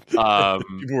 people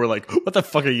were like, "What the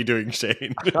fuck are you doing,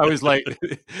 Shane?" I was like,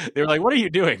 they were like, "What are you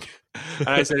doing?" And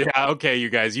I said, "Yeah, okay, you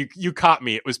guys, you caught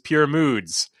me. It was Pure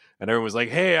Moods." And everyone was like,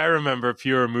 "Hey, I remember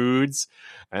Pure Moods."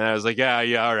 And I was like,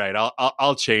 "Yeah, all right,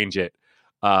 I'll change it."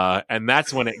 And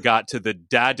that's when it got to the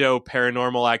Dado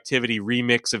Paranormal Activity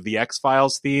remix of the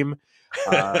X-Files theme.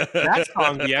 That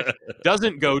song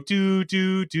doesn't go do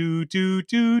do do do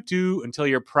do do until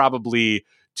you're probably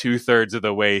 2/3 of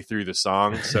the way through the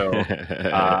song. So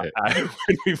when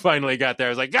we finally got there, I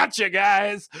was like, "Gotcha,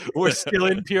 guys! We're still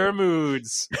in Pure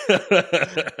Moods."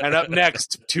 And up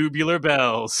next, Tubular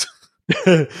Bells.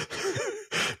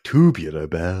 Tubular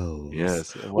bells.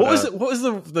 Yes. What was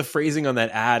the phrasing on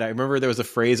that ad? I remember there was a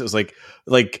phrase. It was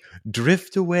like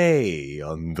drift away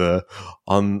on the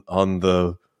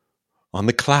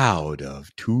cloud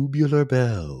of tubular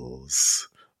bells.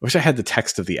 I wish I had the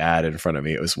text of the ad in front of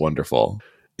me. It was wonderful.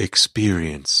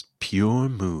 Experience Pure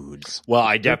Moods. Well,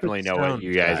 I definitely know what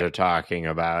you guys are talking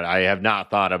about. I have not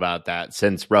thought about that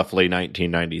since roughly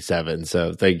 1997.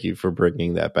 So thank you for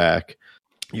bringing that back.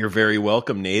 You're very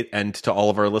welcome, Nate. And to all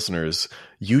of our listeners,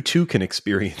 you too can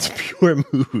experience Pure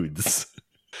Moods.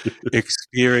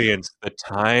 Experience the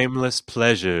timeless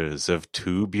pleasures of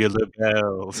Tubular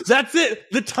Bells. That's it.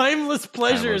 The timeless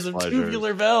pleasures of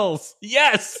Tubular Bells.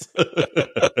 Yes.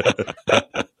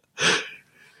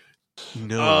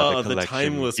 No, the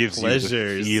timeless gives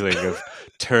pleasures. You the feeling of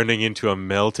turning into a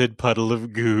melted puddle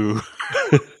of goo.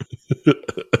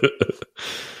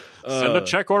 Send a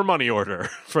check or money order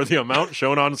for the amount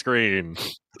shown on screen.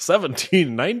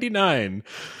 $17.99.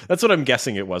 That's what I'm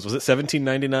guessing it was. Was it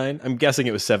 $17.99? I'm guessing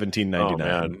it was $17.99. Oh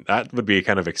man, that would be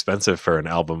kind of expensive for an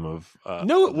album of.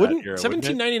 No, it wouldn't. Era,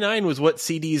 $17.99 was what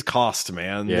CDs cost,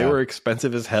 man. Yeah. They were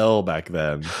expensive as hell back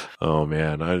then. Oh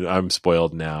man, I'm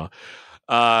spoiled now.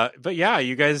 But yeah,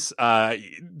 you guys. I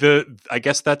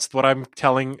guess that's what I'm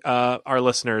telling our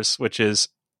listeners, which is,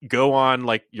 go on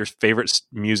like your favorite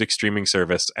music streaming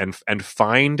service and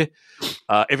find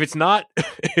if it's not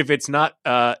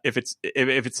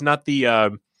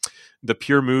the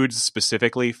Pure Moods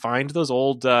specifically, find those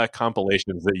old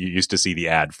compilations that you used to see the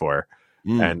ad for,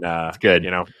 and good.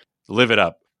 Live it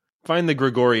up. Find the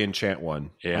Gregorian chant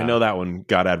one. Yeah. I know that one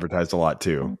got advertised a lot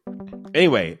too.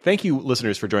 Anyway, thank you,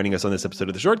 listeners, for joining us on this episode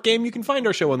of The Short Game. You can find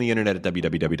our show on the internet at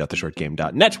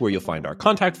www.theshortgame.net, where you'll find our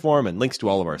contact form and links to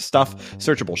all of our stuff,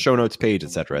 searchable show notes page,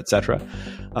 etc., etc.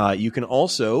 You can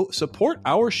also support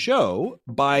our show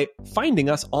by finding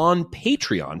us on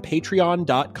Patreon,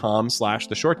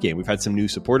 patreon.com/theshortgame. We've had some new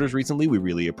supporters recently. We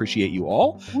really appreciate you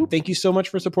all. Thank you so much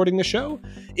for supporting the show.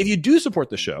 If you do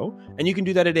support the show, and you can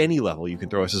do that at any level, you can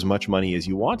throw us as much money as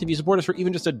you want. If you support us for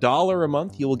even just $1 a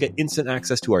month, you will get instant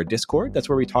access to our Discord. That's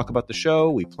where we talk about the show.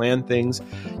 We plan things.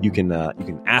 You can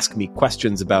ask me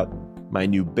questions about my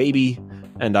new baby,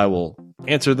 and I will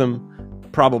answer them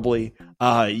probably.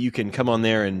 You can come on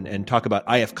there and talk about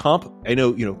IF Comp. I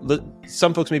know,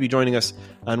 some folks may be joining us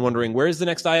and wondering, where's the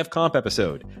next IF Comp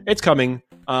episode? It's coming.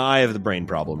 I have the brain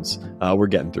problems. We're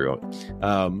getting through it.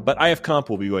 But IF Comp,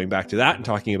 will be going back to that and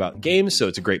talking about games, so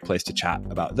it's a great place to chat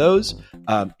about those.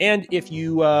 And if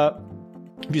you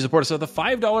support us at the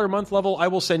 $5 a month level, I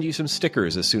will send you some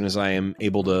stickers as soon as I am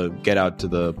able to get out to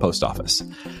the post office.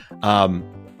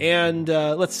 And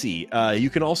let's see. You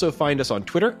can also find us on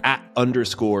Twitter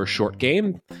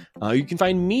 @_shortgame. You can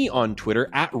find me on Twitter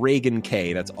 @Raygan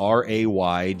K. That's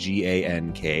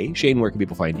RAYGANK. Shane, where can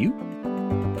people find you?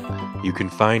 You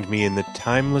can find me in the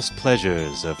timeless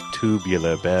pleasures of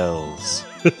Tubular Bells.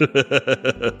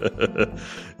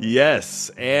 Yes.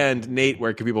 And Nate,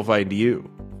 where can people find you?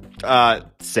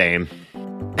 Same.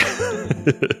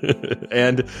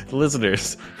 And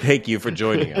listeners, thank you for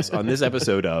joining us on this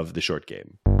episode of The Short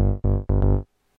Game.